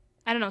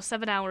 I don't know,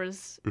 7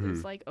 hours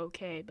is like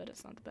okay, but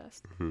it's not the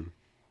best.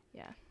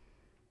 Yeah.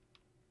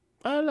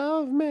 I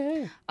love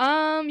me.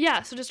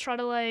 Yeah, so just try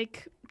to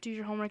like do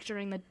your homework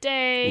during the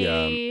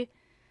day. Yeah.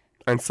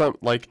 And some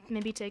like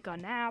Maybe take a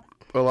nap.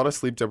 a lot of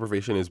sleep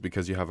deprivation is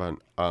because you have an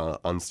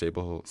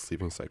unstable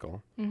sleeping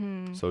cycle.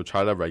 So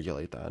try to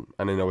regulate that.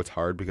 And I know it's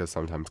hard because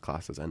sometimes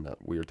classes end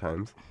at weird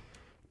times,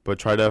 but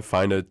try to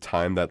find a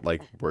time that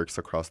like works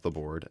across the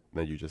board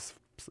that you just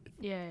sleep.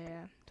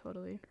 Yeah,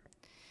 totally.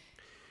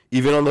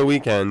 Even on the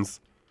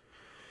weekends,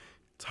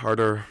 it's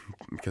harder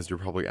because you're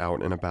probably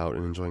out and about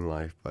and enjoying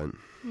life, but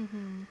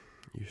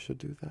you should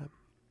do that.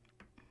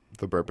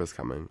 The burp is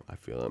coming. I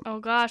feel it. Oh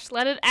gosh,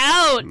 let it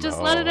out. Just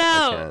let it No, I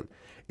out. can't.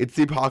 It's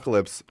the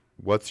apocalypse.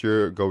 What's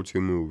your go-to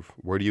move?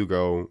 Where do you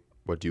go?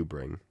 What do you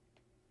bring?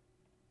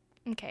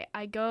 Okay,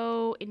 I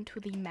go into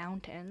the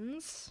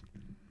mountains.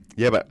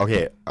 Yeah, but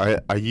okay.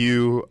 Are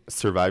you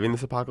surviving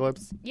this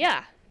apocalypse?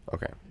 Yeah.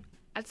 Okay.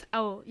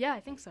 Yeah, I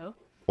think so.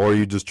 Or are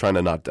you just trying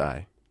to not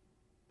die?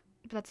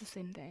 But that's the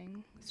same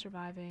thing.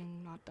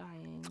 Surviving, not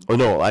dying. Oh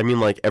no, I mean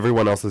like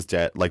everyone else is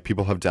dead. Like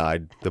people have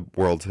died. The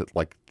world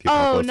like the Oh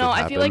apocalypse no,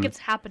 has I feel like happened. it's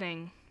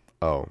happening.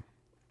 Oh,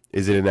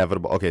 is it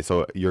inevitable? Okay,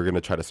 so you're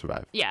gonna try to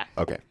survive. Yeah.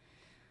 Okay.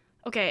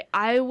 Okay,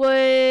 I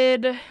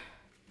would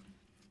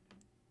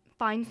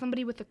find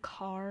somebody with a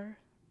car,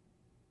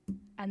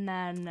 and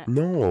then.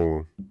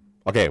 No.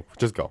 Okay,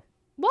 just go.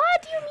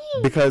 What do you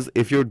mean? Because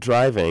if you're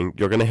driving,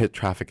 you're gonna hit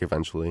traffic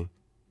eventually.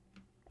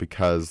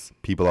 Because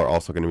people are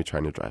also gonna be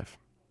trying to drive.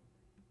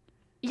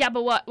 Yeah,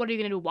 but what? What are you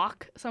gonna do?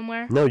 Walk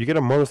somewhere? No, you get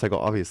a motorcycle,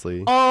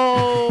 obviously.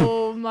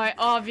 Oh my!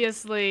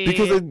 Obviously.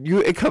 Because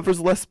it covers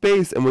less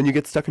space, and when you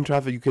get stuck in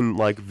traffic, you can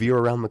like veer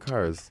around the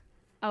cars.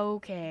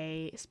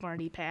 Okay,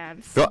 smarty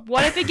pants. Go-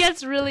 What if it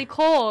gets really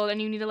cold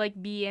and you need to like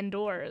be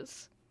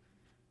indoors?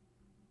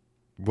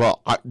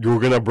 Well, you're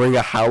gonna bring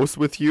a house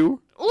with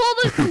you? Well,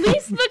 at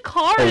least the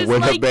car A is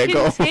like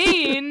Winnebago.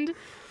 contained.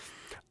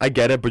 I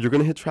get it, but you're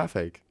gonna hit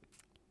traffic.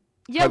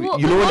 Yeah, Have- well,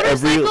 you the know what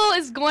every- motorcycle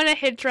is going to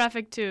hit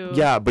traffic too.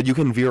 Yeah, but you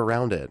can veer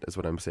around it, is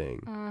what I'm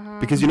saying.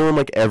 Because you know in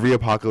like every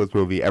apocalypse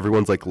movie,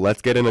 everyone's like,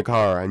 let's get in a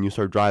car, and you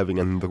start driving,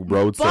 and the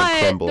roads start But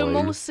crumbling.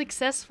 the most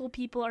successful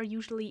people are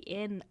usually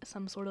in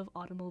some sort of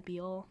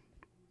automobile.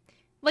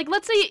 Like,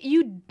 let's say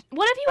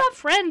what if you have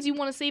friends you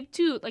want to save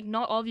too? Like,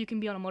 not all of you can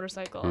be on a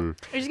motorcycle.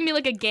 There's gonna be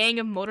like a gang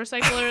of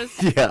motorcyclers.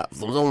 Yeah.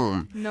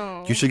 Zoom.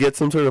 No. You should get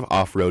some sort of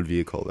off-road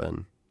vehicle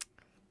then.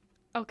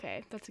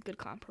 Okay, that's a good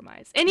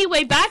compromise.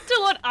 Anyway, back to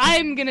what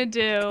I'm gonna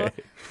do.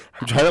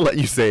 I'm trying to let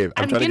you save.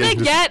 I'm trying gonna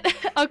to get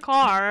a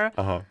car,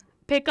 Uh-huh.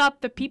 pick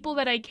up the people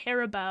that I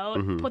care about,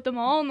 Mm-hmm. put them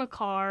all in the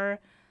car.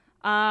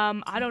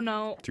 I don't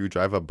know. Do you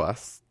drive a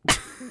bus?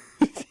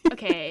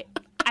 Okay,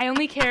 I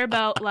only care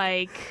about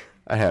like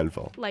A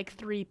handful.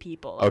 3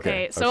 people. Okay,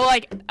 Okay, so okay.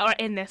 like are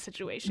in this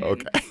situation.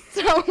 Okay.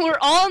 So we're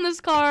all in this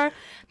car.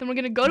 Then we're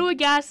gonna go to a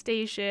gas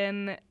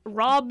station,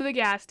 rob the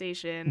gas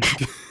station.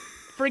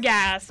 for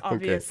gas,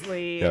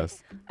 obviously.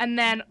 Yes. And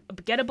then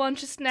get a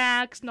bunch of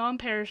snacks,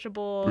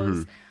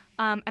 non-perishables.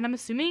 And I'm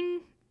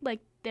assuming like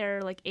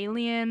they're like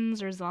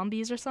aliens or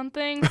zombies or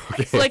something.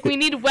 So like we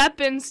need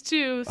weapons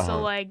too.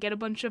 So like get a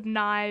bunch of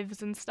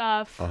knives and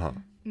stuff.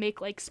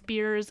 Make like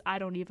spears. I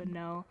don't even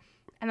know.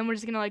 And then we're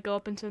just gonna like go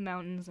up into the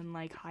mountains and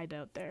like hide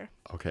out there.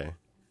 Okay.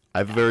 I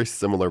have a very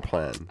similar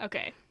plan.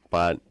 Okay.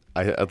 But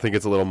I think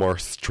it's a little more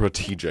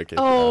strategic.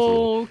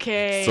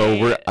 Okay.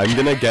 So I'm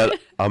gonna get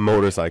a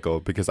motorcycle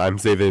because I'm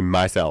saving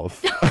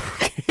myself.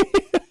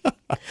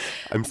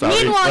 I'm sorry.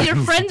 Meanwhile, your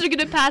friends are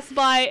gonna pass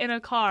by in a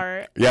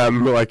car. Yeah,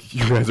 I'm like,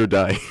 you guys are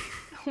dying.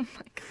 Oh my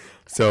god.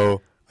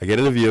 So I get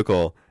in a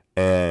vehicle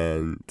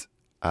and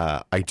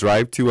I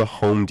drive to a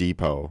Home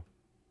Depot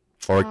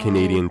or a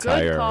Canadian good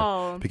Tire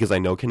call. because I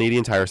know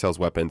Canadian Tire sells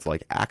weapons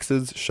like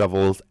axes,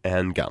 shovels,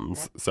 and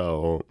guns.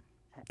 So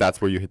that's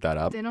where you hit that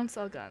up. They don't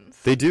sell guns.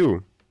 They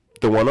do.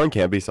 The one on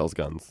Canby sells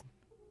guns.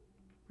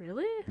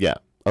 Really? Yeah,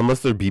 unless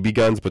they're BB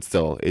guns, but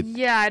still,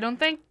 Yeah, I don't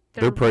think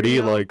they're pretty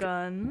real like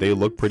guns. they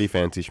look pretty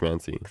fancy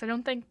schmancy. 'Cause I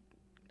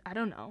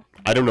don't know.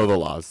 I don't know the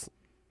laws.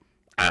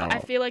 I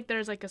feel like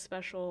there's like a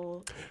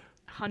special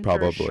hunter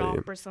Probably.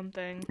 shop or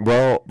something.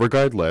 Well,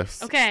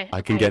 regardless, Okay.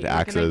 I can okay, get you're gonna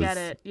axes. get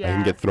it. I Yeah.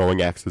 can get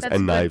throwing axes That's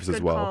and good- knives as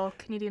good well. Call.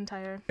 Canadian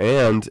Tire.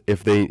 And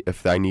if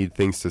I need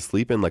things to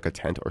sleep in, like a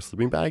tent or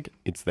sleeping bag,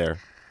 it's there.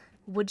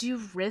 Would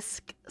you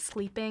risk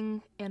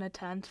sleeping in a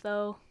tent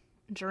though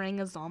during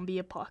a zombie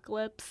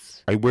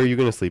apocalypse? Where are you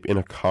gonna sleep? In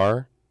a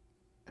car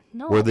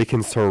No. where they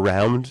can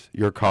surround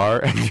your car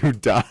and you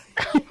die?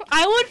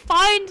 I would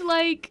find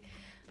like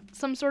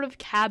some sort of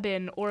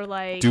cabin or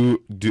like.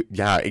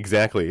 Yeah,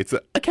 exactly. It's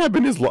a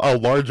cabin is a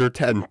larger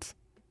tent.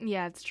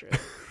 Yeah, it's true.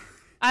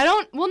 I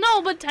don't. Well,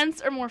 no, but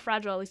tents are more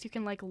fragile. At least you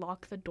can like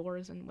lock the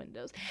doors and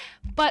windows.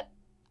 But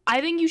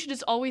I think you should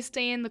just always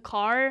stay in the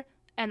car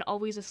and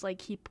always just like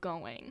keep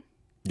going.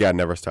 Yeah,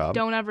 never stop.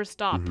 Don't ever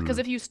stop Mm-hmm. because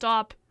if you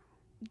stop,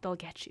 they'll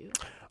get you.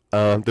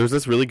 There's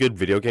this really good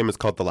video game. It's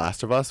called The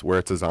Last of Us, where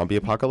it's a zombie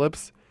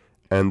apocalypse,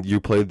 and you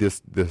play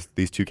these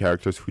two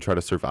characters who try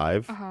to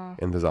survive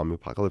in the zombie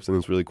apocalypse, and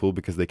it's really cool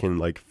because they can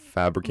like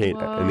fabricate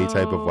any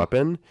type of Whoa.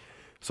 weapon.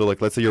 So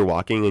like, let's say you're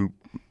walking and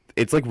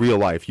it's like real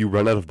life. You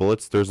run out of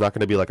bullets. There's not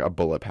going to be like a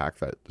bullet pack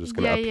that's just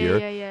going to appear.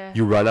 Yeah.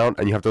 You run out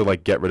and you have to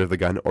like get rid of the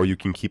gun, or you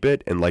can keep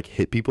it and like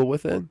hit people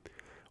with it.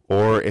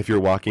 Or if you're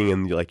walking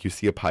and you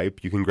see a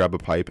pipe, you can grab a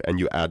pipe and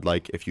you add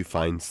like, if you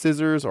find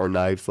scissors or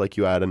knives, like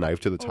you add a knife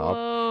to the top.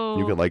 Whoa.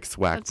 You can like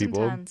swack That's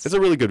people. intense. It's a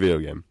really good video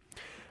game.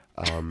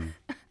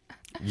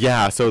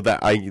 Yeah, so that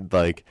I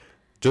like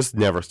just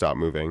never stop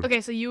moving. Okay,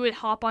 so you would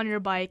hop on your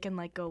bike and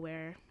like go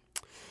where?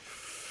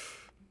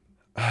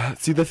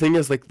 See, the thing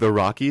is, like, the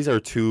Rockies are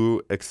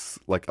too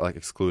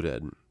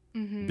excluded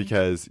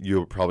because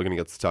you're probably gonna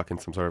get stuck in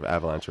some sort of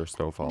avalanche or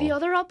snowfall, The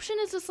other option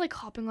is just like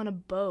hopping on a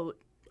boat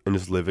and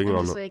just living and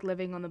on. just like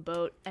living on the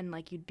boat and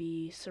like you'd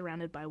be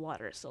surrounded by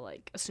water. So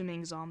like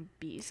assuming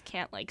zombies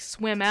can't like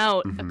swim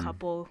out a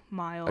couple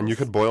miles. And you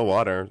could boil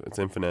water; it's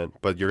infinite,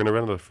 but you're gonna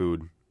run out of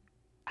food.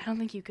 I don't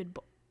think you could.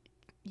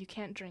 You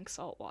can't drink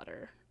salt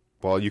water.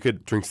 Well, you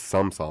could drink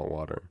some salt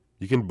water.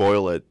 You can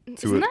boil it.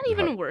 Isn't that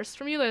even worse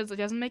from you? It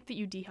doesn't make that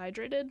you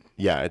dehydrated.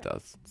 Yeah, it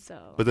does. So.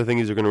 But the thing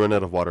is, you're gonna run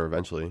out of water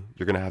eventually.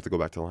 You're gonna have to go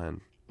back to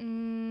land.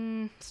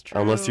 It's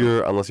true. Unless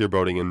you're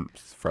boating in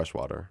fresh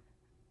water.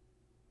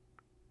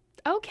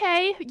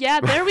 Okay, yeah,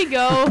 there we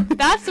go.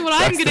 That's what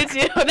I'm gonna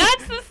do.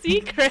 That's the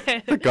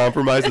secret. The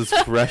compromise is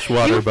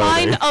freshwater You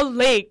boating. find a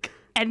lake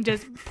and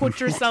just put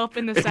yourself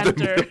in the In the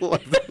center. middle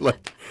of the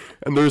lake.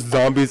 And there's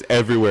zombies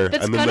everywhere,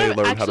 That's and then kind they of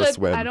learn actually. how to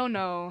swim. I don't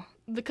know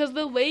because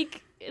the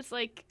lake is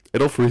like.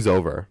 It'll freeze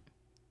over,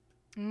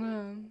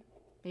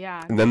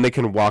 Yeah. and then they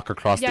can walk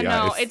across Yeah, the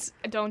no, ice.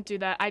 don't do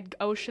that.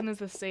 Ocean is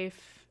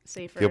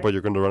safer. Yeah, but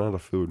you're gonna run out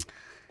of food.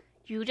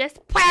 You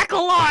just pack a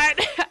lot.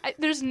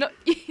 There's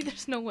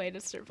no way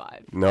to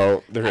survive.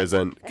 No, there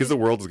isn't, because the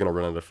world is gonna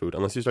run out of food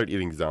unless you start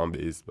eating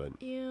zombies.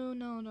 But Ew,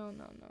 no.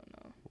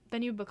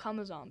 Then you become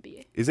a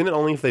zombie. isn't it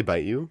only if they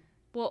bite you?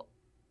 Well,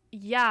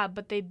 yeah,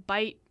 but they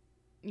bite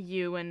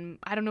you, and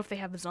I don't know if they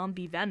have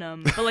zombie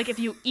venom. But like, if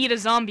you eat a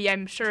zombie,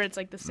 I'm sure it's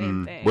like the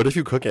same thing. What if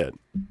you cook it?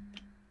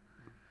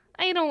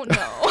 I don't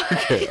know.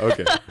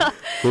 Okay.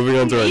 Moving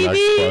on to our next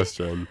Maybe.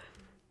 question.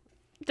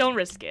 Don't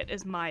risk it.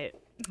 Is my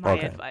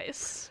Okay.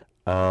 advice.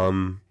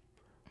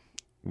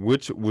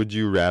 Which would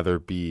you rather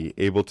be,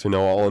 able to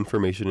know all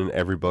information in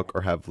every book,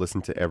 or have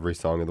listened to every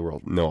song in the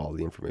world? Know all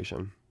the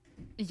information.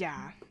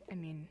 Yeah, I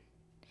mean,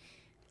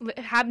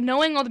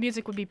 knowing all the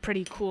music would be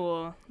pretty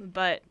cool,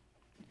 but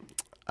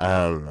I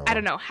don't know. I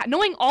don't know.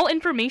 Knowing all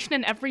information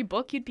in every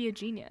book, you'd be a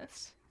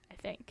genius, I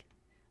think.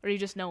 Or you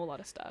just know a lot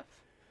of stuff.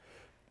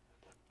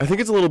 I think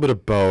it's a little bit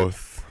of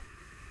both.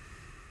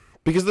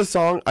 Because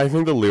I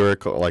think the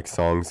lyrical, like,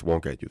 songs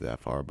won't get you that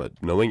far, but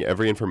knowing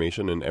every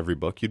information in every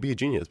book, you'd be a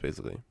genius,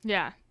 basically.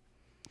 Yeah.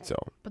 So.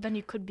 But then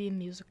you could be a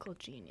musical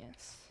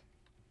genius.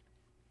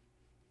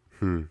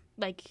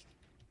 Like,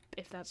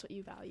 if that's what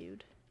you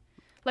valued.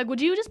 Like,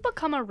 would you just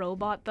become a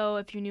robot, though,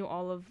 if you knew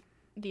all of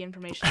the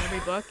information in every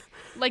book.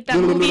 Like that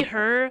movie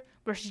Her,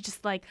 where she's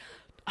just like,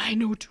 I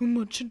know too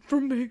much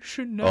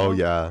information now. Oh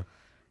yeah.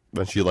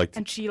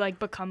 And she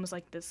becomes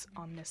like this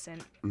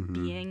omniscient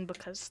being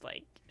because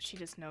like she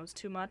just knows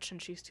too much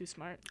and she's too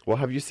smart. Well,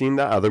 have you seen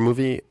that other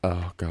movie?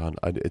 Oh God,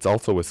 it's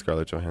also with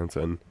Scarlett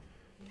Johansson.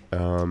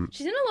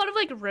 She's in a lot of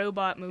like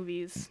robot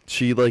movies.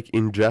 She like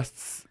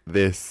ingests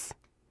this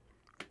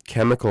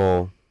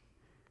chemical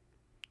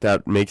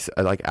that makes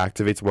like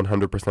activates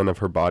 100% of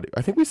her body.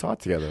 I think we saw it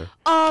together.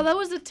 Oh, that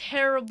was a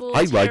terrible.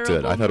 I liked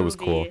it. I thought movie. it was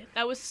cool.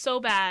 That was so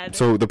bad.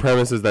 So the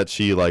premise is that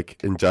she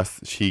like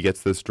she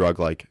gets this drug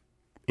like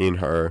in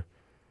her,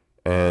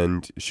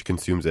 and she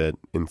consumes it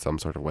in some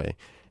sort of way,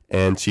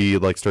 and she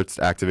like starts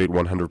to activate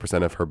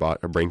 100% of her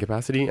brain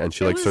capacity, and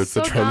she like starts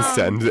to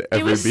transcend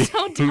every being. It was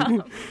so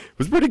dumb. It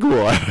was pretty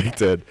cool. I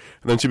liked it.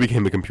 And then she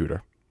became a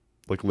computer,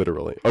 like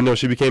literally. Oh no,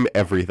 she became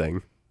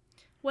everything.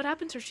 What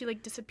happened to her? She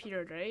like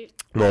disappeared, right?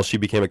 Well, she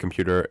became a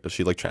computer.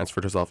 She like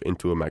transferred herself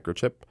into a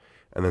microchip,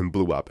 and then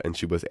blew up, and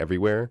she was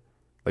everywhere.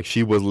 Like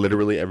she was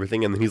literally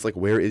everything. And then he's like,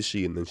 "Where is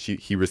she?" And then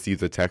he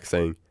receives a text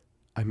saying,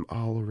 "I'm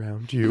all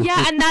around you."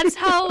 Yeah, and that's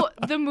how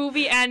the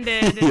movie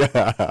ended.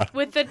 Yeah.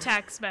 With the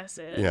text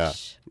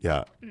message.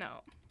 Yeah.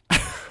 No. I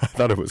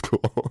thought it was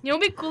cool. You know,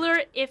 it'd be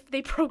cooler if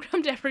they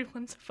programmed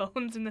everyone's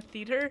phones in the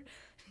theater.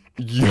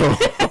 Yo.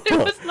 It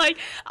was like,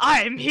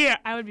 I'm here.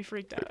 I would be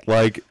freaked out.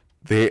 Like,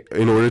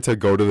 in order to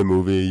go to the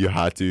movie, you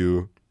had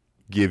to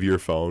give your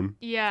phone.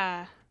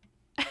 Yeah.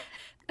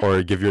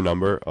 Or give your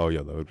number. Oh,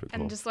 yeah, that would be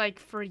cool. And just like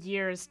for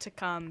years to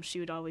come, she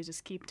would always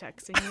just keep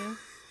texting you.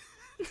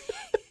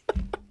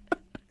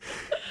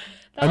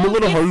 I'm a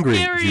little hungry.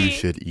 Scary. You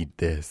should eat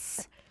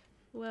this.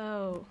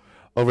 Whoa.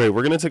 Oh, wait,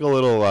 we're going to take a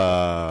little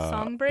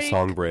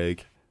Song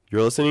break?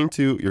 You're going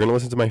to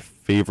listen to my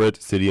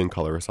favorite City and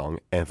Color song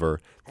ever.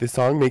 This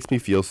song makes me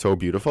feel so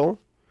beautiful.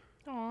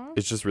 Aww.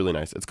 It's just really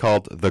nice. It's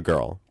called The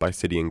Girl by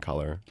City and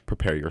Color.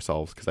 Prepare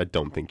yourselves, because I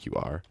don't think you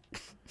are.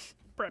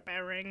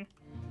 Preparing.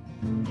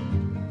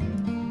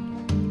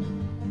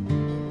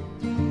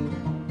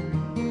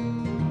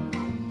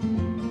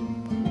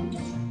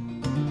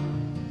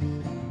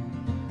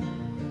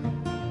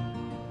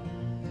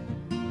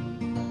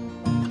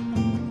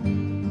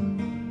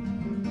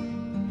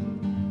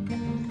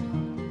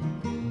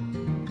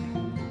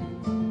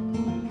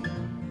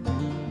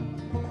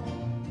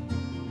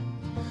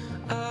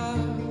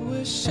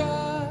 Wish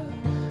I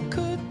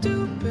could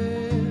do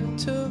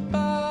better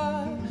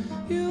by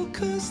you,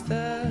 'cause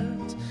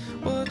that's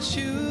what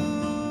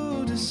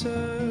you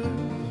deserve.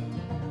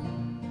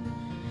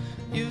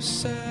 You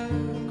sacrifice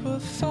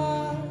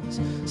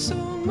so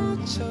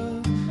much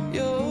of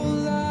your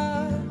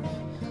life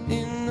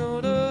in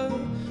order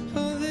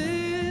for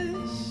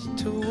this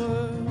to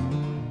work.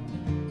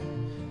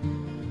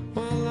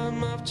 While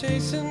I'm off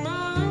chasing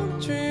my own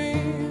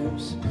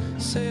dreams,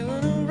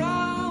 sailing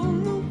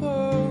around the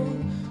world.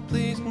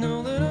 Please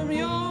know that I'm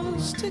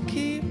yours to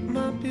keep,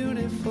 my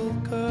beautiful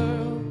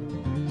girl.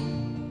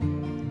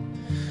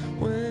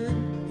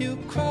 When you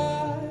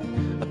cry,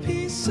 a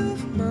piece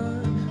of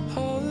my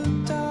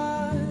heart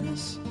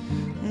dies,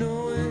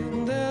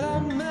 knowing that I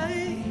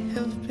may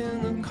have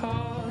been the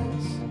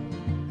cause.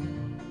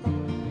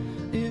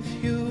 If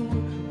you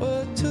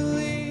were to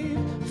leave,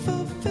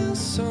 fulfill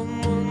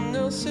someone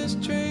else's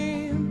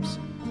dreams,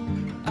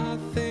 I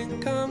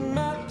think I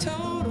might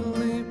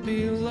totally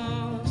be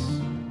lost.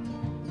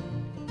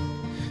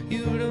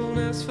 You don't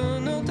ask for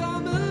no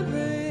diamond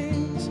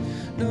rings,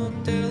 no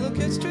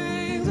delicate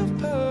strings of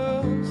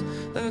pearls.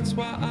 That's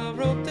why I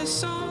wrote this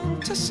song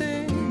to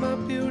sing, my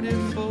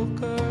beautiful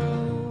girl.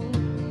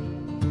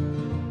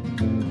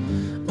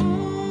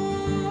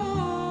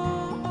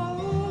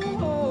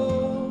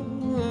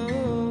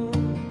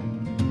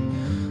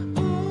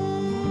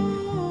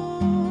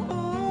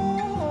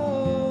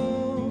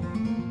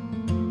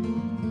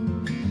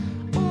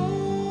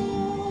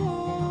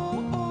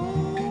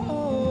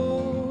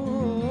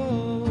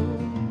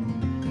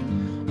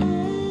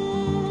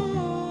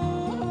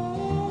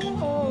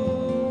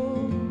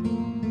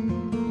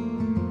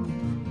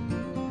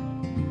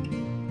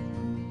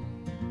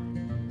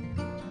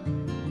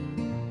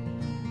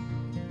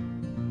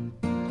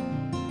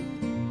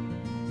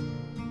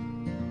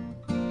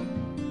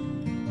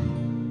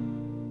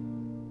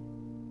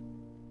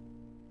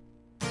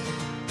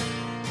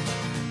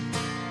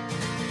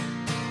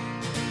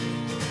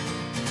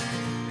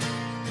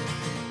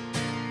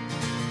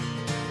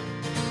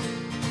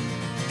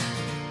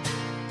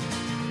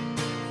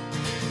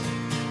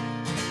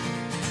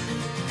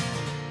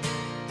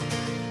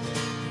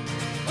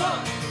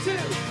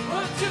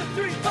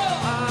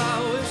 I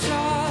wish I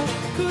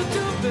could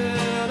do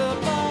better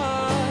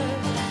by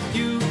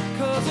you,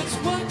 'cause it's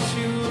what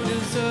you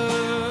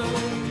deserve.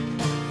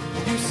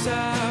 You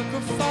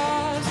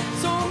sacrifice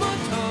so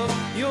much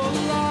of your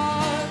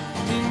life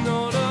in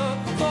order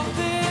for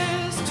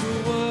this to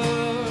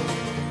work.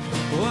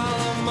 While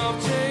I'm off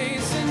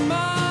chasing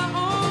my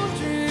own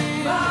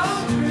dreams,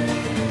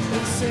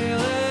 and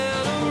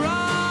sailing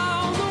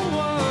around the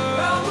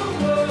world.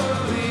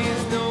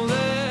 Please know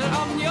that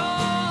I'm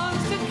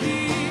yours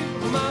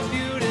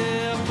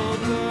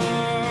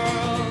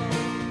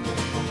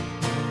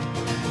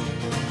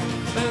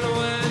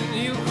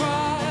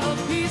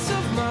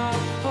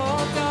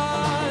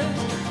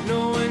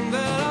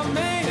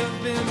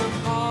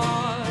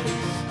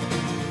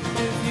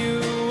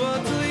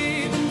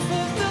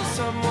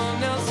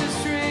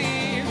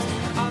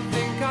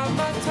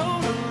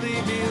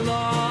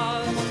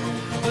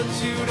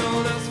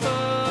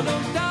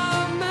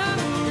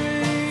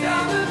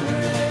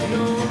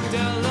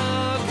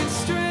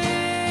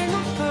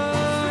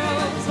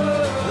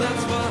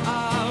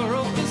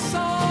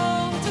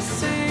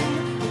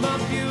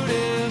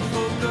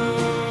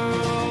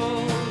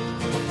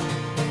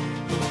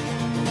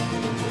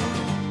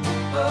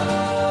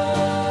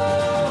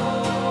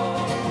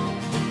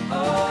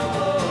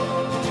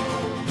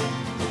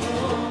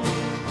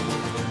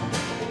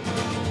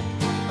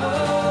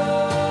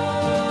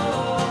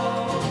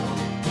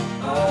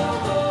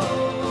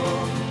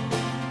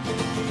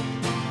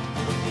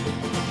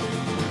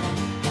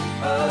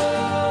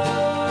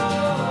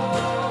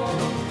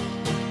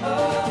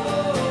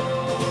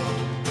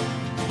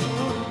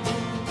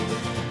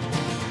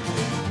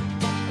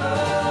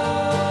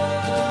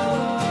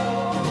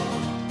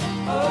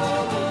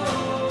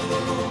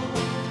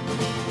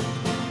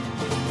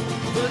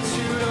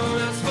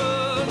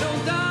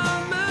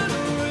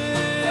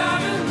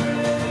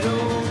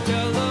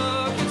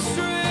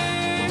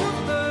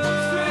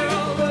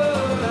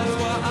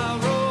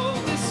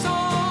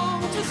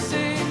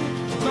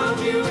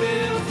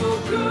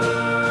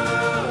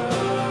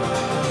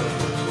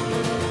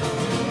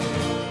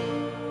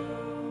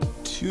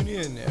Tune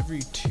in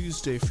every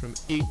Tuesday from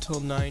 8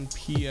 till 9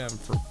 p.m.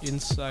 for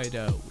Inside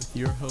Out with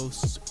your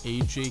hosts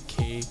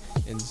AJK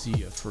and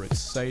Zia for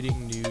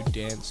exciting new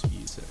dance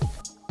music.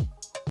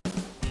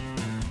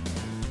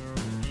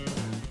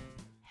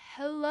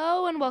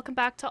 Hello and welcome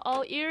back to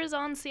All Ears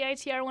on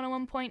CITR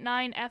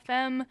 101.9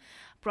 FM,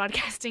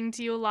 broadcasting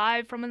to you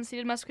live from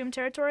unceded Musqueam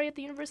territory at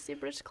the University of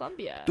British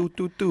Columbia.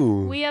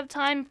 We have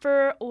time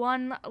for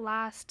one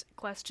last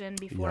question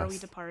before we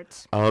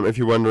depart. If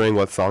you're wondering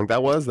what song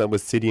that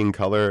was City and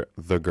Color,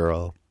 The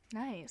Girl.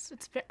 Nice.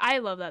 I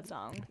love that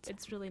song.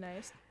 It's really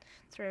nice.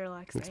 It's very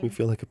relaxing. Makes me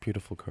feel like a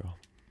beautiful girl.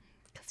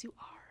 Because you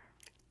are.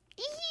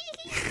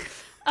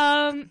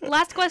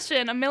 Last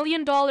question. $1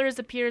 million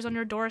appears on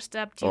your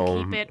doorstep. Do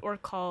you keep it or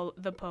call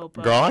the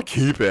Popo? God,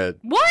 keep it.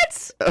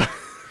 What?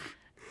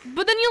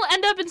 But then you'll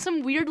end up in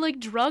some weird,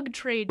 drug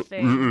trade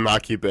thing.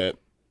 Not keep it.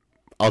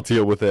 I'll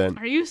deal with it.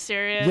 Are you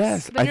serious?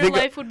 Yes. Then your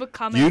life would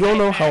become You don't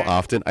know nightmare. how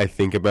often I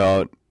think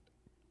about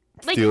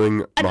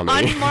stealing an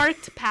money.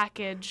 unmarked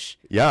package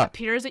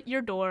appears at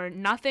your door.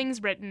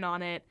 Nothing's written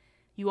on it.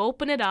 You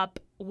open it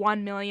up.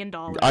 $1 million.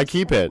 I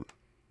keep it.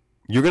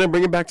 You're going to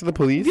bring it back to the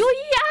police? Well,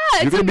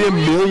 yeah. You're going to be $1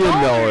 million.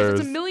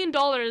 It's $1 million.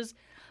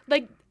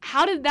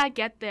 How did that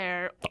get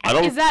there? I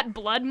Is that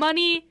blood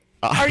money?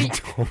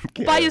 don't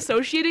care. By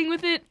associating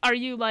with it, are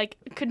you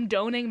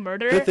condoning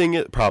murder? The thing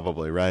is,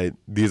 probably, right?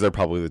 These are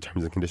probably the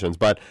terms and conditions.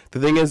 But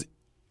the thing is,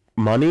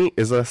 money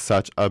is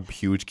such a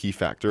huge key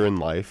factor in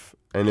life.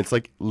 And it's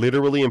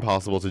literally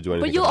impossible to do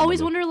anything. But you'll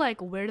always wonder,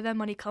 where did that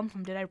money come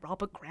from? Did I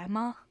rob a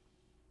grandma?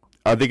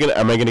 Am I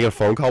gonna get a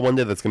phone call one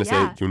day that's gonna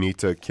say you need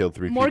to kill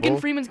 3 people? Morgan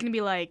Freeman's gonna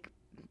be like,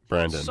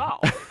 Brandon. So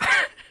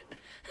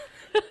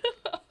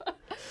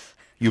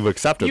You've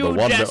accepted the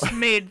one. You just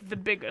made the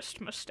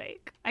biggest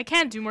mistake. I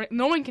can't do more.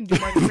 No one can do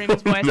Morgan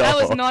Freeman's voice. No. That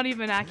was not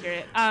even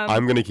accurate.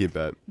 I'm gonna keep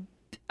it.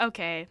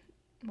 Okay.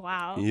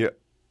 Wow. Yeah.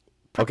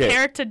 Okay.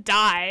 Prepare to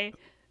die.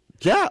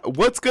 Yeah.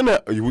 What's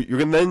gonna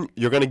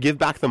you're gonna give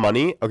back the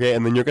money, okay,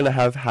 and then you're gonna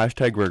have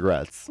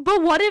 #regrets.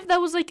 But what if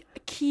that was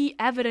key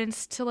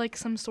evidence to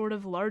some sort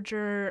of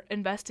larger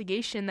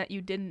investigation that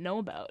you didn't know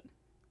about?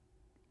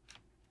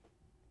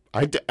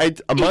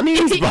 Money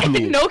is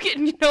money. No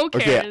cares.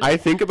 Okay, I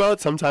think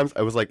about sometimes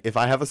I was like, if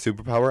I have a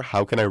superpower,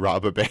 how can I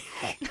rob a bank?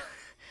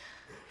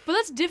 But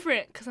that's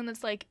different because then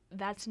it's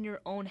that's in your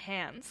own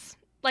hands.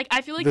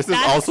 I feel this is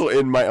also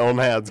in my own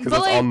hands because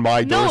it's on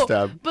my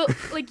doorstep. But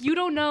you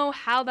don't know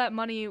how that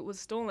money was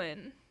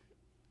stolen.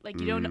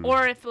 You don't know,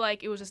 or if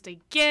it was just a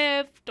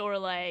gift or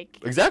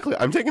Exactly.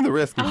 I'm taking the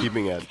risk of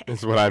keeping it.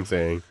 Is what I'm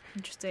saying.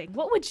 Interesting.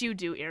 What would you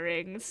do,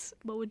 Earrings?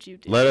 What would you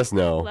do? Let us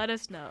know. Let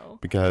us know.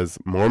 Because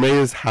mormei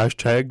is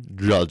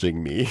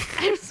 #judging me.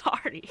 I'm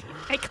sorry.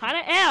 I kind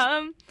of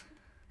am.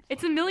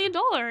 It's $1 million.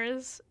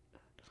 I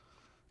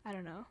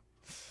don't know.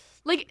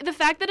 The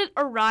fact that it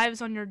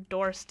arrives on your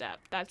doorstep,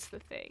 that's the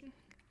thing.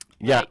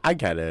 Yeah, I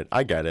get it.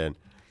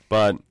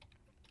 But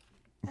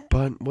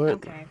what?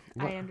 Okay,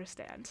 I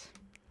understand.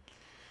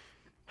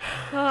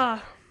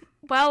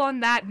 Well, on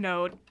that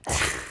note,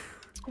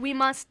 we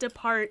must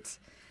depart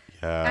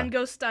and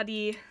go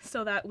study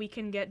so that we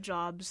can get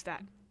jobs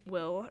that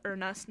will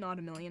earn us not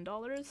 $1 million.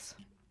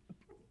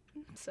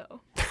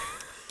 So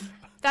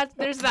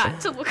there's that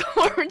to look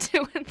forward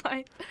to in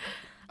life.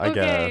 I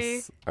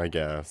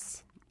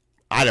guess.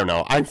 I don't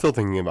know. I'm still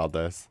thinking about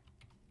this.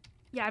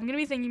 Yeah, I'm going to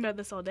be thinking about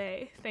this all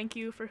day. Thank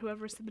you for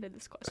whoever submitted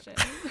this question.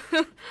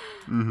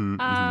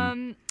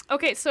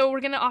 Okay, so we're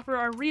going to offer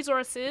our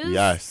resources.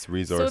 Yes,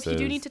 resources. So if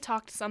you do need to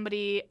talk to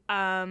somebody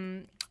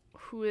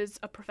who is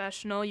a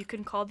professional, you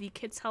can call the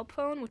Kids Help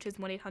Phone, which is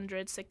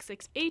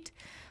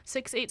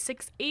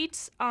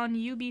 1-800-668-6868 on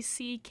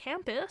UBC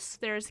campus.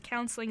 There's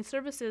counseling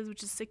services,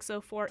 which is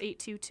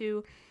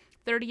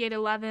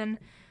 604-822-3811.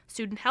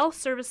 Student Health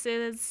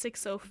Services,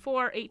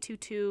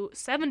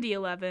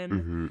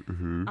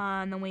 604-822-7011.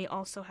 And then we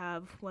also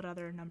have, what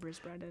other numbers,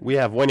 Brendan? We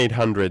have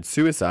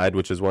 1-800-SUICIDE,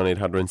 which is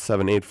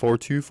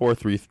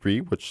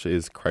 1-800-784-2433, which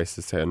is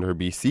Crisis Center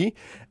BC.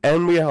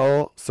 And we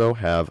also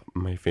have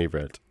my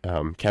favorite,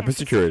 Campus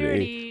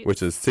Security,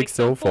 which is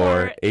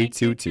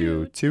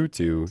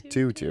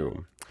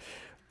 604-822-2222.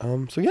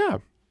 So yeah,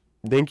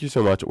 thank you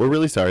so much. We're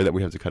really sorry that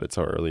we have to cut it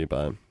so early,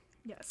 but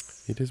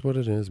yes, it is what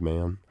it is,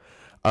 man.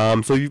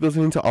 So you've been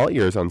listening to All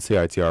Ears on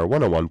CITR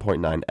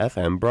 101.9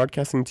 FM,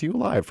 broadcasting to you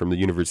live from the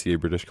University of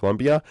British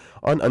Columbia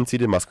on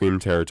unceded Musqueam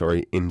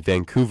territory in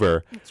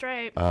Vancouver. That's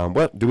right.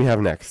 What do we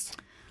have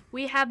next?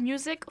 We have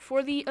music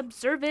for the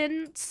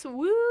observant.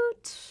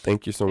 Woot!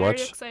 Thank you so much.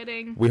 Very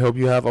exciting. We hope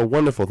you have a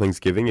wonderful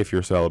Thanksgiving if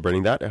you're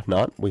celebrating that. If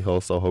not, we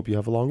also hope you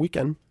have a long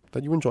weekend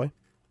that you enjoy.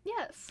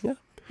 Yes. Yeah.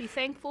 Be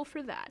thankful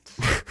for that.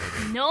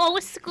 No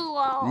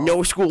school.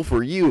 No school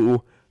for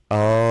you.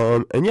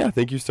 And yeah,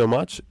 thank you so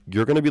much.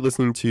 You're going to be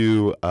listening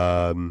to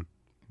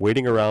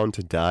Waiting Around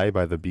to Die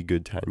by the Be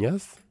Good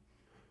Tanyas.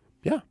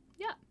 Yeah.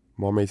 Yeah.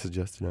 Mormei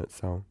suggested it,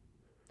 so.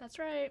 That's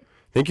right.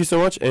 Thank you so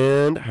much,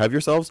 and have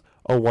yourselves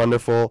a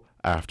wonderful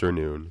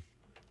afternoon.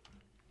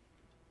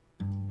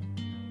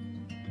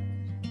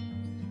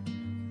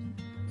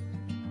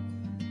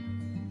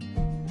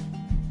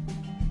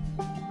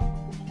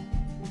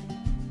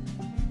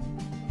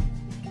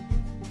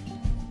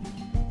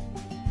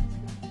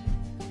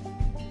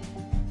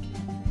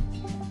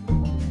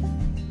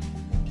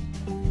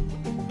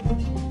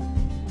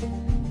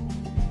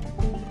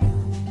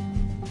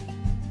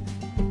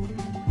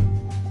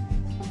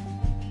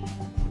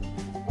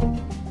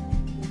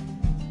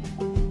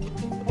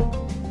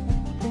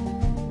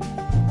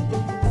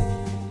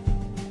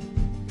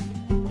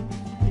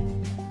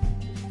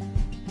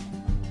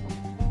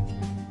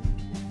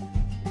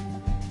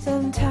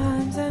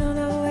 Sometimes I don't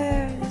know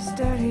where this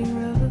dirty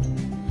road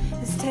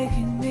is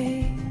taking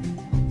me.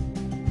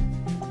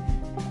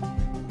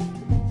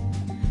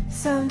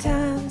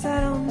 Sometimes I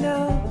don't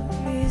know the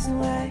reason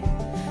why,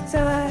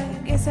 so I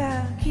guess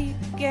I'll keep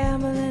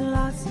gambling,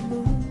 lots of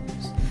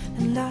moves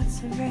and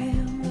lots of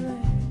rambling.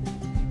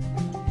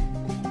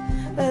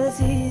 Well, it's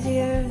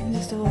easier than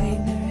just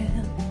waiting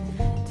around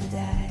to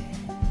die.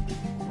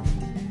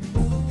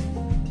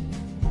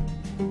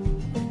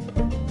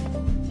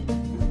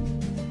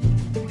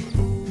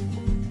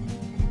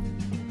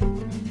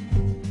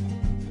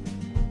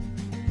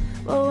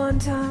 Well, one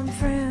time,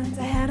 friends,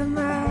 I had a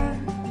mile.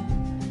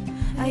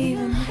 I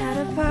even had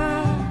a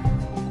bar.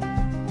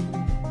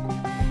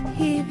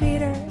 He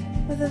beat her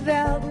with a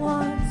belt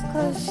once,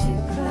 cause she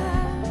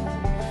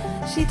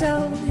cried. She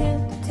told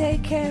him to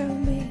take care of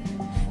me.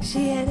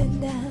 She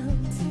headed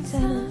down to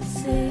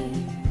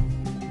Tennessee.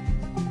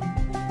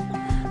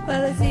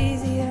 Well, it's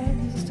easier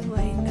than just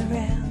waiting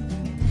around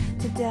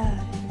to die.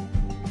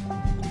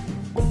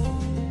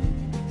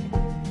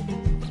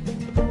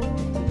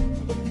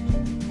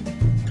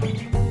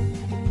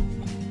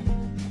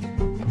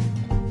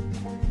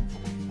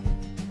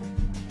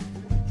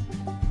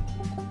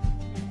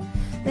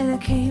 Then I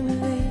came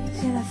of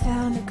age and I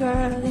found a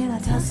girl in a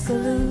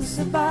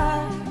Tuscaloosa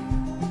bar.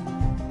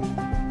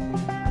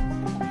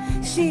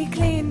 She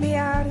cleaned me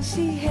out and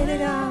she hit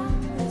it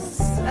on the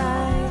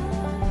side.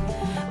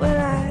 Well,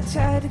 I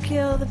tried to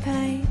kill the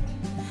pain.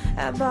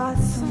 I bought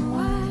some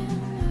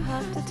wine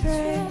off the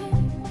train.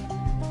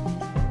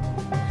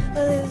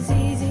 Well, it was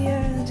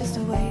easier than just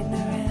waiting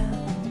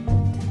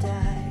around to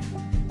die.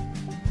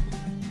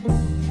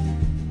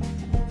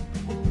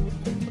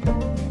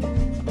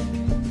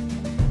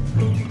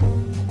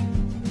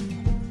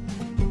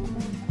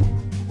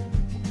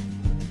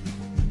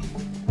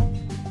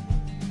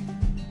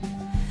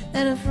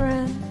 And a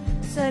friend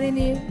said he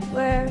knew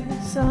where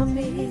some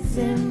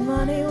easy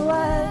money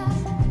was.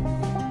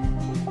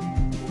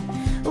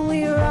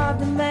 We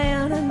robbed a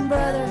man and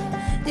brother,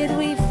 did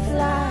we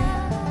fly?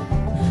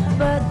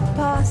 But the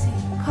posse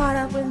caught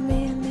up with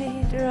me and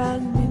they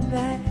dragged me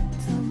back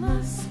to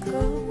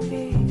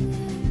Muscovy.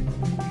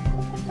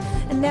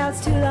 And now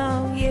it's 2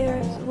 long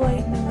years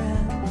waiting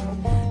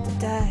around to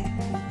die.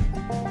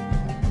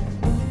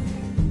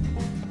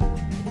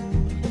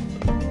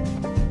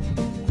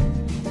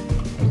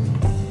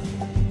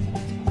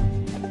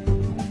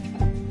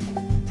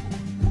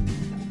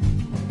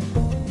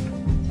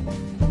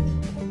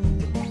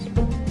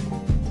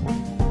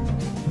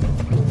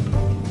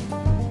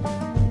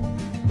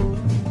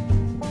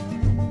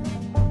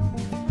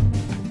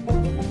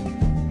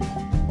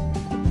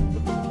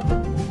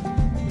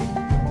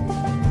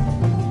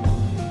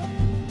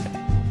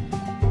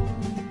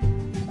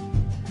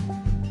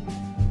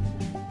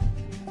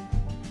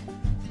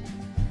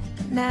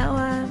 Now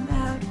I'm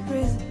out of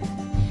prison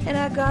and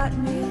I got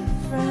me a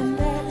friend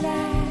at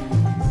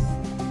last.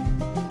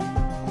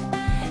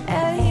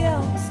 And he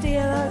don't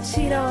steal or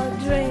cheat or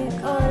drink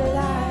or